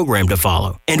step-by-step program to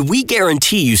follow. And we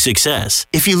guarantee you success.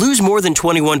 If you lose more than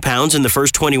 21 pounds in the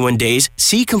first 21 days,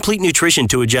 see Complete Nutrition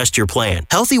to adjust your plan.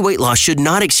 Healthy weight loss should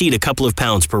not exceed a couple of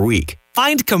pounds per week.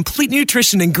 Find Complete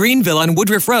Nutrition in Greenville on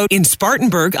Woodruff Road, in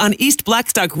Spartanburg on East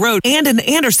Blackstock Road, and in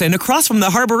Anderson across from the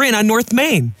Harbor Inn on North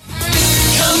Main.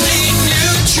 Complete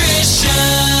Nutrition.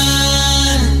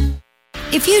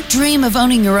 If you dream of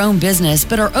owning your own business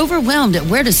but are overwhelmed at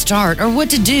where to start or what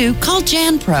to do, call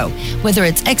Jan Pro. Whether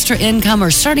it's extra income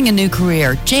or starting a new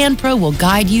career, Jan Pro will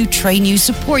guide you, train you,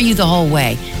 support you the whole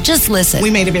way. Just listen.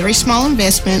 We made a very small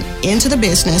investment into the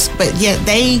business, but yet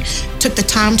they took the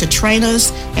time to train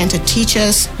us and to teach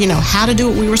us, how to do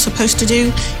what we were supposed to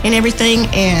do and everything.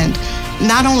 And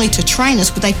not only to train us,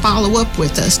 but they follow up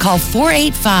with us. Call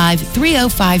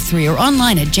 485-3053 or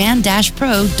online at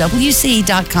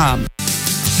jan-prowc.com.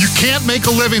 You can't make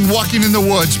a living walking in the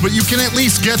woods, but you can at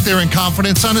least get there in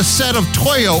confidence on a set of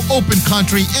Toyo Open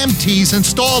Country MTs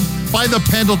installed by the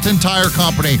Pendleton Tire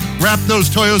Company. Wrap those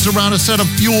Toyos around a set of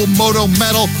Fuel, Moto,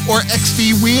 Metal, or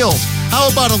XD wheels. How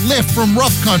about a lift from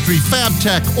Rough Country,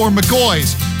 FabTech, or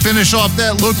McCoy's? Finish off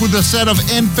that look with a set of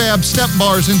NFAB step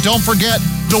bars, and don't forget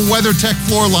the WeatherTech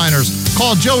floor liners.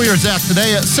 Call Joey or Zach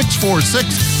today at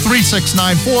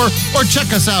 646-3694 or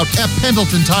check us out at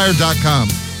PendletonTire.com.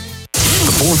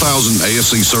 The 4,000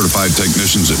 ASE certified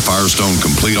technicians at Firestone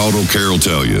Complete Auto Care will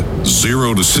tell you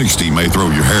 0 to 60 may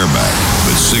throw your hair back,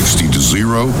 but 60 to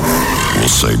 0 will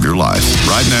save your life.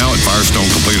 Right now at Firestone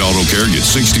Complete Auto Care, get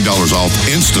 $60 off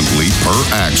instantly per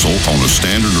axle on a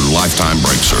standard or lifetime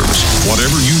brake service.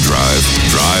 Whatever you drive,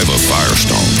 drive a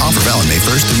Firestone. Offer valid May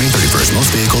 1st through May 31st. Most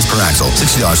vehicles per axle.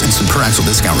 $60 instant per axle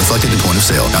discount reflected at point of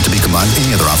sale. Not to be combined with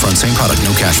any other offer on same product.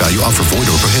 No cash value. Offer void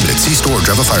or prohibited. See store or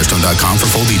drivefirestone.com for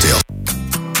full detail.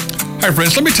 Hi,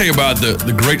 friends. Let me tell you about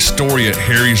the great story at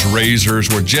Harry's Razors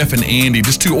where Jeff and Andy,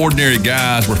 just two ordinary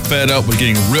guys, were fed up with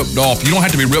getting ripped off. You don't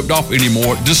have to be ripped off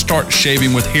anymore. Just start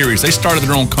shaving with Harry's. They started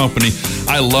their own company.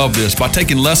 I love this. By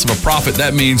taking less of a profit,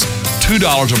 that means $2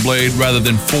 a blade rather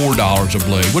than $4 a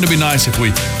blade. Wouldn't it be nice if we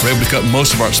were able to cut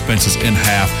most of our expenses in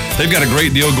half? They've got a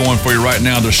great deal going for you right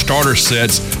now. Their starter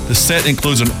sets. The set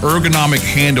includes an ergonomic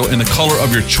handle in the color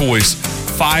of your choice,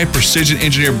 5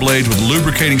 precision-engineered blades with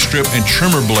lubricating strip and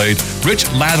trimmer blade, rich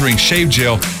lathering shave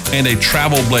gel, and a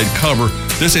travel blade cover.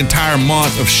 This entire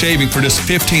month of shaving for just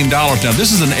 $15. Now,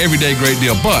 this is an everyday great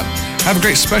deal, but I have a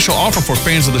great special offer for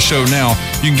fans of the show now.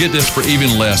 You can get this for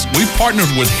even less. We've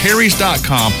partnered with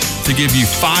Harrys.com to give you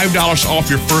 $5 off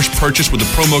your first purchase with the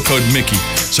promo code Mickey.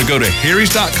 So go to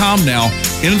Harrys.com now,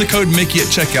 enter the code Mickey at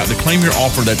checkout to claim your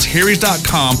offer. That's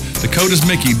Harrys.com. The code is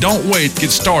Mickey. Don't wait.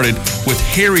 Get started with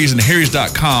Harrys and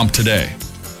Harrys.com today.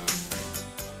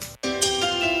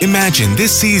 Imagine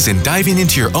this season diving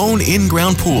into your own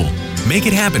in-ground pool. Make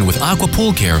it happen with Aqua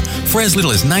Pool Care. For as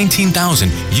little as $19,000,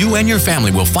 you and your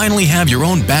family will finally have your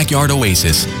own backyard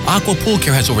oasis. Aqua Pool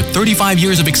Care has over 35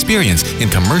 years of experience in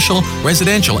commercial,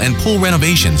 residential, and pool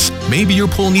renovations. Maybe your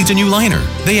pool needs a new liner.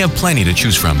 They have plenty to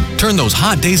choose from. Turn those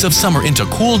hot days of summer into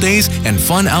cool days and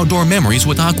fun outdoor memories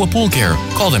with Aqua Pool Care.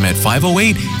 Call them at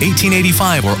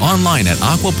 508-1885 or online at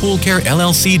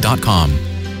aquapoolcarellc.com.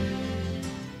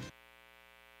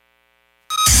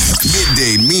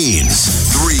 Midday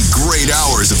means 3 great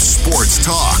hours of sports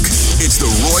talk. It's the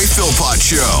Roy Philpott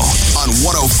Show on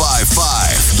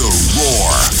 105.5 The Roar.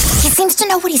 He seems to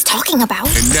know what he's talking about.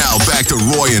 And now back to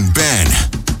Roy and Ben.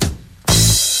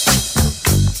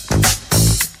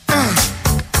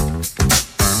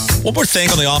 One more thing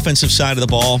on the offensive side of the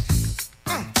ball.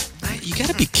 You got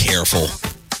to be careful.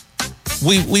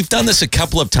 We've done this a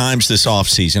couple of times this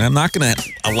offseason. I'm not going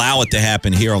to allow it to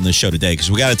happen here on this show today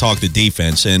because we got to talk the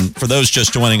defense. And for those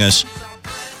just joining us,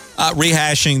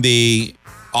 rehashing the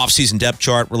offseason depth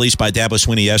chart released by Dabo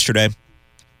Swinney yesterday.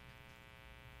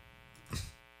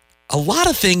 A lot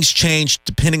of things change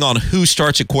depending on who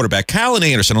starts at quarterback. Kylan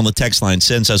Anderson on the text line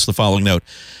sends us the following note.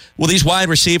 Will these wide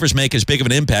receivers make as big of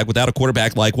an impact without a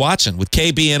quarterback like Watson? With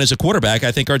KB in as a quarterback,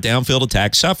 I think our downfield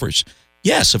attack suffers.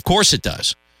 Yes, of course it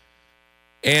does.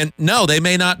 And no, they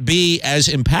may not be as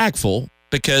impactful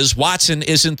because Watson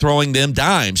isn't throwing them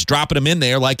dimes, dropping them in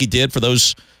there like he did for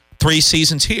those 3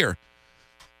 seasons here.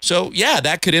 So, yeah,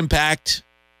 that could impact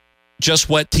just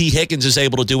what T. Higgins is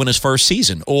able to do in his first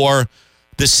season, or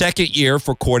the second year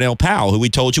for Cornell Powell, who we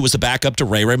told you was the backup to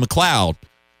Ray McLeod.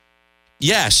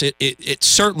 Yes, it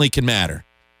certainly can matter.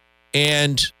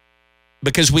 And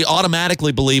because we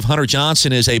automatically believe Hunter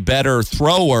Johnson is a better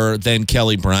thrower than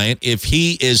Kelly Bryant, if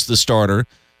he is the starter,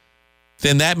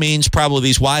 then that means probably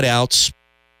these wideouts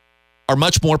are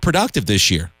much more productive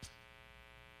this year.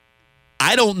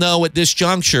 I don't know at this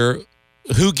juncture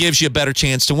who gives you a better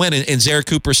chance to win. And Zara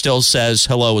Cooper still says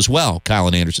hello as well,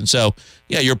 Kylan Anderson. So,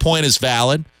 yeah, your point is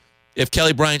valid. If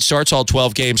Kelly Bryant starts all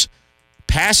 12 games,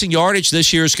 passing yardage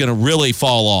this year is going to really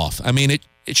fall off. I mean,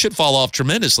 it should fall off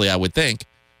tremendously, I would think.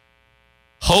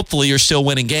 Hopefully you're still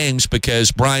winning games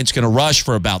because Bryant's going to rush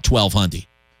for about 1,200.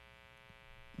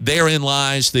 Therein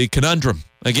lies the conundrum.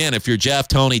 Again, if you're Jeff,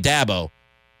 Tony, Dabo,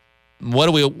 what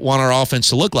do we want our offense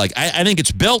to look like? I think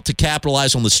it's built to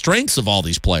capitalize on the strengths of all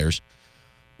these players.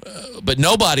 But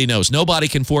nobody knows. Nobody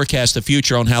can forecast the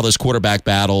future on how this quarterback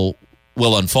battle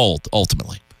will unfold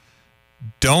ultimately.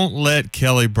 Don't let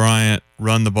Kelly Bryant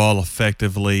run the ball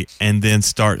effectively and then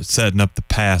start setting up the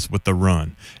pass with the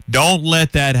run. Don't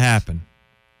let that happen.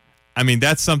 I mean,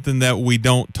 that's something that we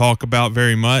don't talk about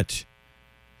very much.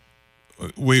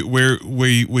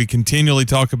 We continually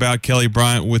talk about Kelly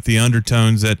Bryant with the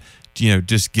undertones that,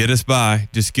 just get us by.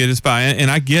 And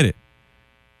I get it.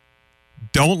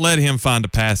 Don't let him find a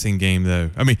passing game, though.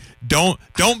 I mean,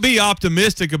 don't be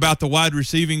optimistic about the wide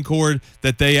receiving core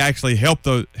that they actually help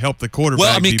the quarterback.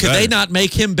 Well, I mean, could better. they not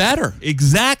make him better?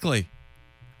 Exactly.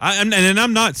 And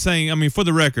I'm not saying. I mean, for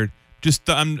the record,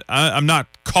 I'm not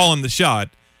calling the shot.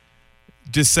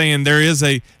 Just saying there is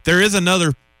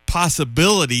another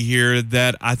possibility here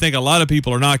that I think a lot of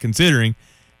people are not considering,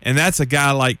 and that's a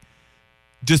guy like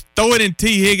Just throw it in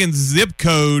T. Higgins' zip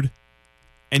code,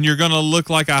 and you're going to look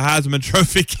like a Heisman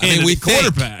Trophy candidate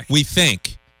quarterback. We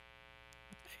think.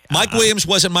 Mike Williams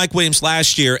wasn't Mike Williams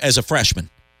last year as a freshman.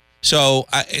 So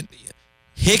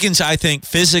Higgins, I think,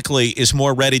 physically is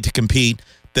more ready to compete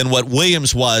than what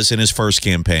Williams was in his first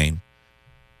campaign.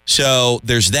 So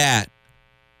there's that.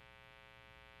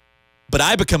 But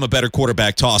I become a better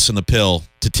quarterback tossing the pill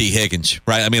to T. Higgins,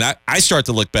 right? I mean, I start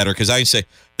to look better because I can say,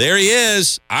 there he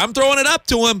is. I'm throwing it up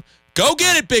to him. Go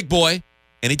get it, big boy.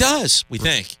 And he does, we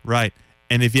think. Right.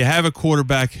 And if you have a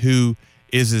quarterback who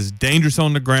is as dangerous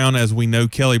on the ground as we know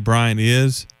Kelly Bryant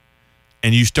is,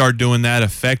 and you start doing that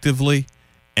effectively,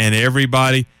 and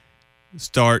everybody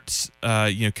starts,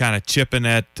 kind of chipping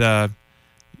at,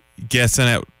 guessing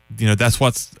at, that's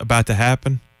what's about to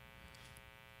happen.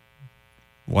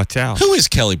 Watch out. Who is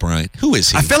Kelly Bryant? Who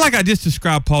is he? I feel like I just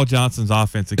described Paul Johnson's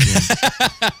offense again.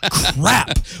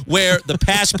 Crap. Where the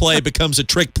pass play becomes a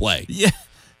trick play. Yeah.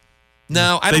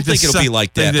 No, I don't think it'll be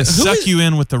like that. They just suck you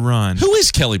in with the run. Who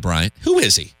is Kelly Bryant? Who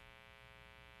is he?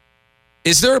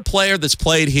 Is there a player that's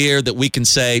played here that we can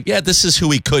say, yeah, this is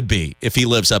who he could be if he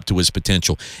lives up to his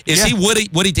potential? Is he Woody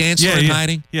Dantzler in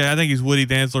hiding? Yeah, I think he's Woody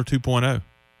Dantzler 2.0.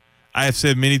 I have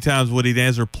said many times Woody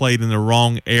Dantzler played in the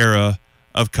wrong era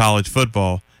of college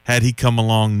football. Had he come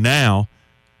along now,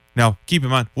 keep in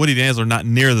mind, Woody Dantzler not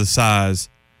near the size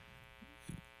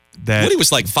that Woody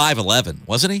was like 5'11",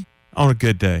 wasn't he? On a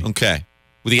good day. Okay.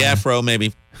 With the afro,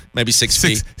 maybe 6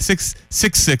 feet.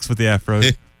 6'6" with the afro.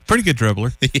 Pretty good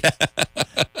dribbler.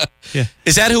 Yeah.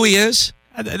 Is that who he is?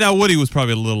 Now, Woody was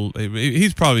probably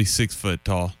he's probably 6 foot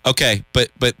tall. Okay,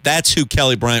 but that's who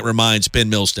Kelly Bryant reminds Ben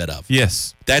Milstead of.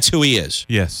 Yes. That's who he is.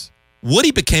 Yes.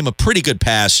 Woody became a pretty good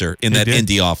passer in that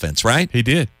Indy offense, right? He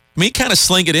did. I mean, he kind of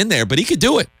sling it in there, but he could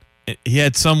do it. He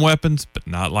had some weapons, but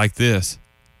not like this.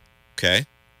 Okay.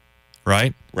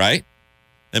 Right? Right.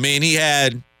 I mean, he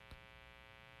had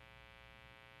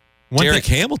Derek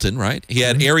Hamilton, right? He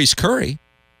had Aries Curry.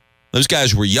 Those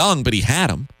guys were young, but he had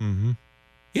them. Mm-hmm.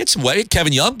 He had some weight.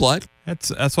 Kevin Youngblood. That's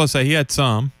what I say. He had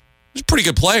some. Those pretty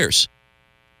good players.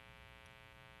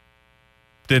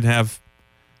 Didn't have.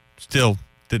 Still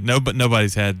didn't know, but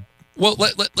nobody's had. Well,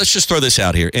 let's just throw this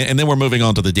out here, and then we're moving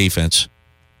on to the defense.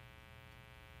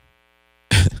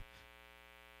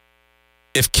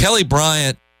 If Kelly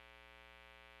Bryant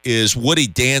is Woody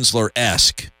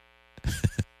Dantzler-esque,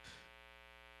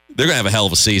 they're going to have a hell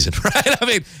of a season, right? I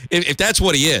mean, if that's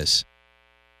what he is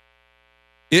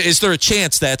there a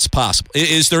chance that's possible?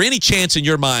 Is there any chance in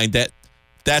your mind that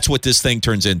that's what this thing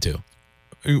turns into?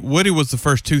 Woody was the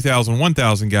first 2,000,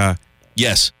 1,000 guy.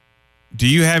 Yes. Do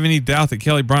you have any doubt that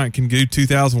Kelly Bryant can do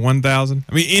 2,000, 1,000?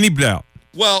 I mean, any doubt?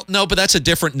 Well, no, but that's a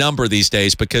different number these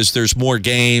days because there's more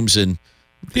games and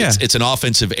it's an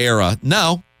offensive era.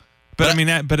 No. But I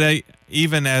mean,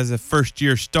 even as a first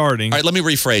year starting. All right, let me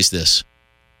rephrase this.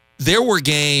 There were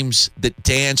games that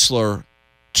Dantzler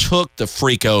took the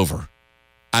freak over.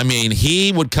 I mean,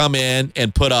 he would come in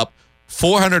and put up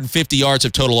 450 yards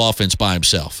of total offense by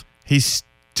himself. He's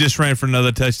just ran for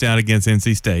another touchdown against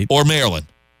NC State. Or Maryland.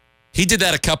 He did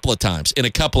that a couple of times in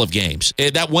a couple of games.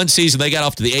 That one season, they got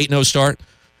off to the 8-0 start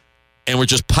and were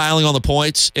just piling on the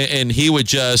points, and he would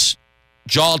just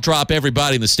jaw drop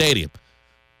everybody in the stadium.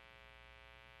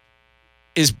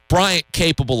 Is Bryant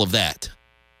capable of that?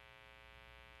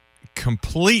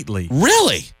 Completely.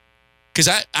 Really?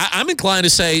 Because I'm inclined to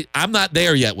say I'm not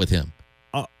there yet with him.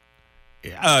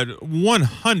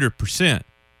 100%.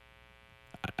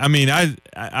 I mean, I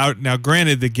now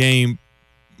granted the game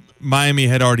Miami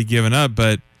had already given up,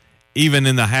 but even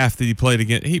in the half that he played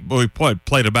against, he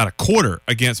played about a quarter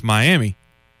against Miami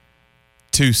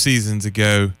 2 seasons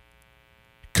ago.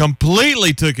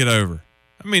 Completely took it over.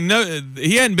 I mean, no,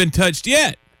 he hadn't been touched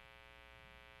yet.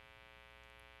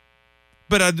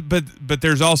 But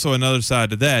there's also another side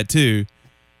to that too,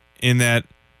 in that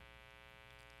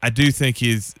I do think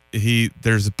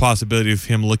there's a possibility of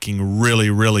him looking really,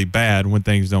 really bad when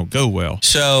things don't go well.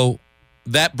 So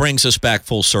that brings us back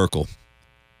full circle.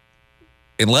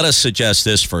 And let us suggest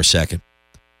this for a second.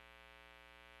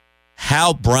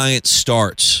 How Bryant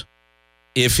starts,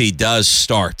 if he does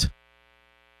start,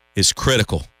 is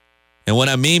critical. And what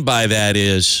I mean by that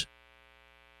is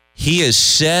he has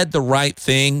said the right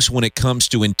things when it comes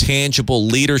to intangible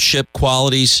leadership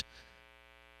qualities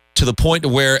to the point to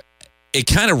where it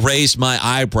kind of raised my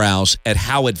eyebrows at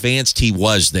how advanced he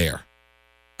was there.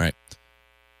 Right?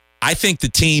 I think the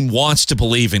team wants to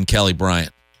believe in Kelly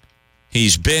Bryant.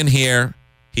 He's been here.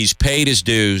 He's paid his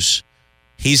dues.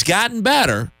 He's gotten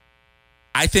better.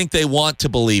 I think they want to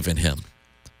believe in him.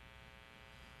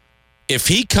 If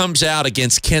he comes out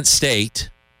against Kent State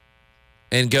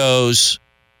and goes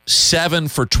 7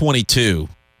 for 22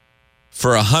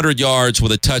 for 100 yards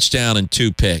with a touchdown and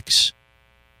 2 picks.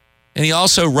 And he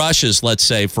also rushes, let's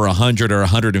say, for 100 or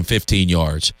 115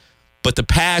 yards. But the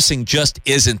passing just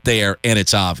isn't there, and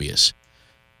it's obvious.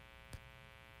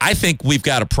 I think we've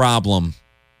got a problem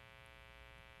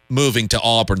moving to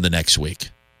Auburn the next week.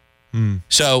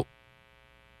 So,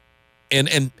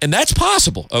 and that's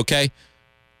possible, okay?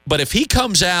 But if he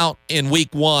comes out in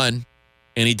week 1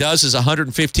 and he does his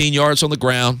 115 yards on the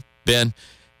ground, Ben,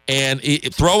 and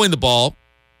throwing the ball,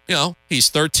 he's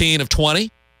 13 of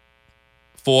 20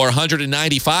 for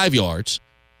 195 yards,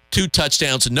 2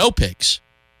 touchdowns and no picks.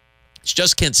 It's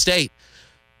just Kent State.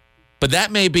 But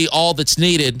that may be all that's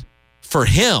needed for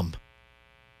him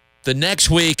the next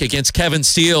week against Kevin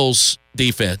Steele's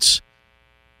defense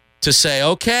to say,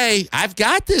 okay, I've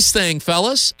got this thing,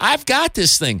 fellas. I've got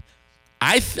this thing.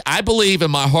 I believe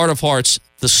in my heart of hearts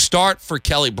the start for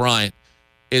Kelly Bryant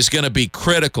is going to be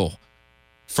critical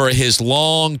for his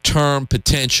long-term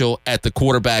potential at the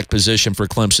quarterback position for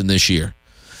Clemson this year.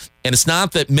 And it's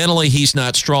not that mentally he's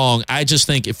not strong. I just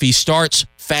think if he starts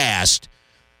fast,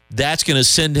 that's going to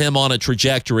send him on a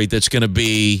trajectory that's going to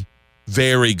be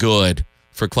very good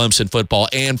for Clemson football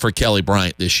and for Kelly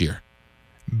Bryant this year.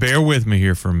 Bear with me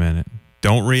here for a minute.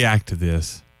 Don't react to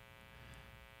this.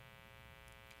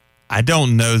 I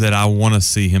don't know that I want to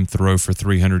see him throw for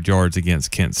 300 yards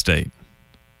against Kent State.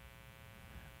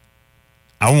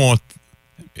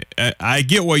 I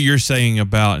get what you're saying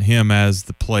about him as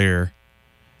the player,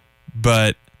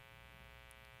 but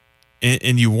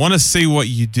and you want to see what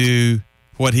you do,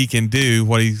 what he can do,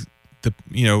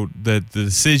 the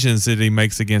decisions that he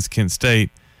makes against Kent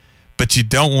State, but you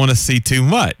don't want to see too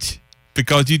much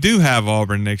because you do have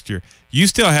Auburn next year. You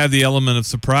still have the element of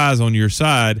surprise on your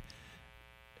side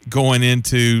going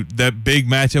into that big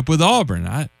matchup with Auburn.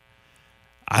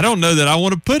 I don't know that I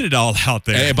want to put it all out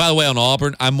there. Hey, by the way, on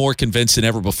Auburn, I'm more convinced than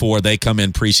ever before they come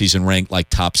in preseason ranked like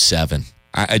top 7.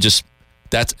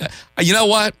 You know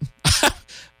what?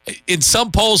 In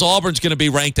some polls, Auburn's going to be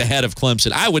ranked ahead of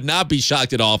Clemson. I would not be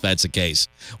shocked at all if that's the case.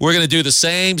 We're going to do the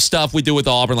same stuff we do with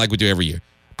Auburn like we do every year.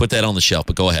 Put that on the shelf,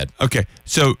 but go ahead. Okay,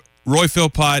 so Roy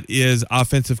Philpott is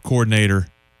offensive coordinator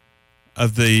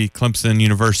of the Clemson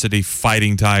University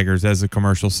Fighting Tigers, as the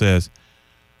commercial says.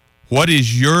 What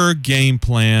is your game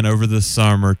plan over the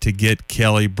summer to get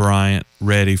Kelly Bryant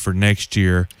ready for next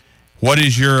year? What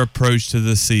is your approach to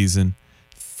the season,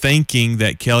 thinking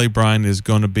that Kelly Bryant is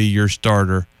going to be your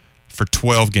starter for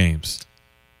 12 games?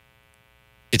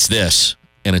 It's this,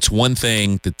 and it's one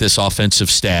thing that this offensive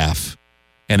staff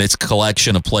and its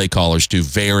collection of play callers do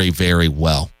very, very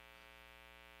well.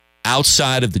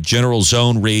 Outside of the general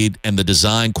zone read and the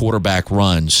design quarterback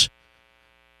runs,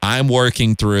 I'm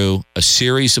working through a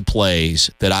series of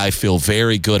plays that I feel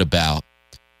very good about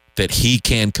that he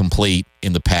can complete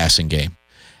in the passing game.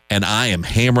 And I am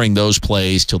hammering those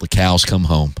plays till the cows come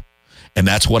home. And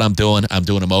that's what I'm doing. I'm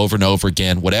doing them over and over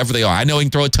again, whatever they are. I know he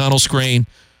can throw a tunnel screen.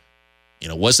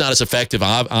 Was not as effective,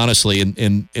 honestly,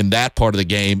 in that part of the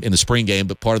game, in the spring game,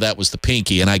 but part of that was the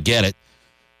pinky, and I get it.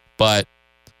 But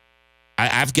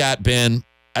I've got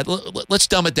let's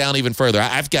dumb it down even further.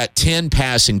 I've got 10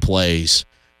 passing plays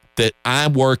that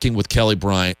I'm working with Kelly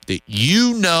Bryant that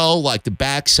like the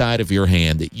backside of your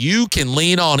hand, that you can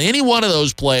lean on any one of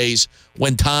those plays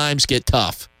when times get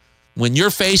tough. When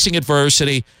you're facing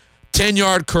adversity,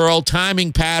 10-yard curl,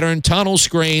 timing pattern, tunnel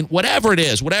screen, whatever it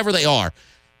is, whatever they are.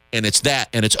 And it's that,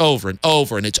 and it's over and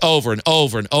over, and it's over and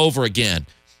over and over again.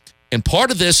 And part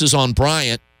of this is on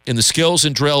Bryant in the skills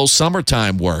and drills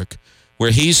summertime work,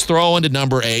 where he's throwing to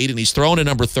number 8 and he's throwing to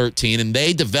number 13, and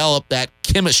they develop that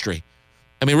chemistry.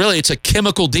 I mean, really, it's a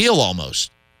chemical deal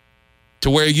almost to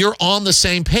where you're on the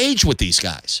same page with these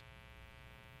guys.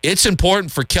 It's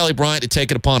important for Kelly Bryant to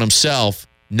take it upon himself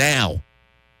now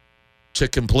to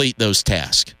complete those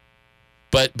tasks.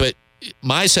 But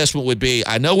my assessment would be,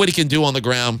 I know what he can do on the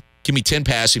ground. Give me 10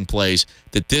 passing plays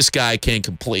that this guy can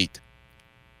complete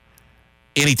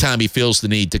anytime he feels the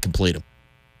need to complete them.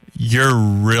 You're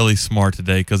really smart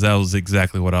today because that was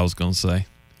exactly what I was going to say.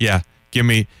 Yeah, give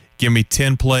me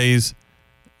 10 plays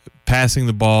passing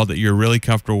the ball that you're really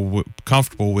comfortable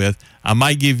with. I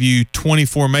might give you 20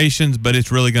 formations, but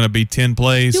it's really going to be 10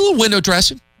 plays. A little window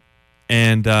dressing.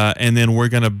 And then we're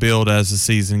going to build as the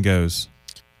season goes.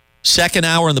 Second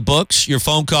hour in the books. Your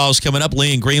phone calls coming up.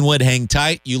 Lee and Greenwood, hang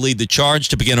tight. You lead the charge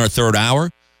to begin our third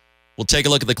hour. We'll take a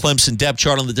look at the Clemson depth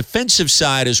chart on the defensive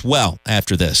side as well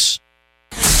after this.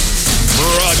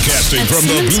 Broadcasting from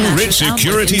the Blue Ridge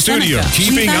Security Studio,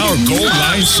 keeping our gold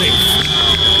line safe.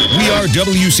 We are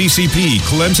WCCP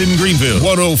Clemson Greenville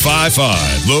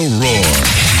 105.5 The Roar.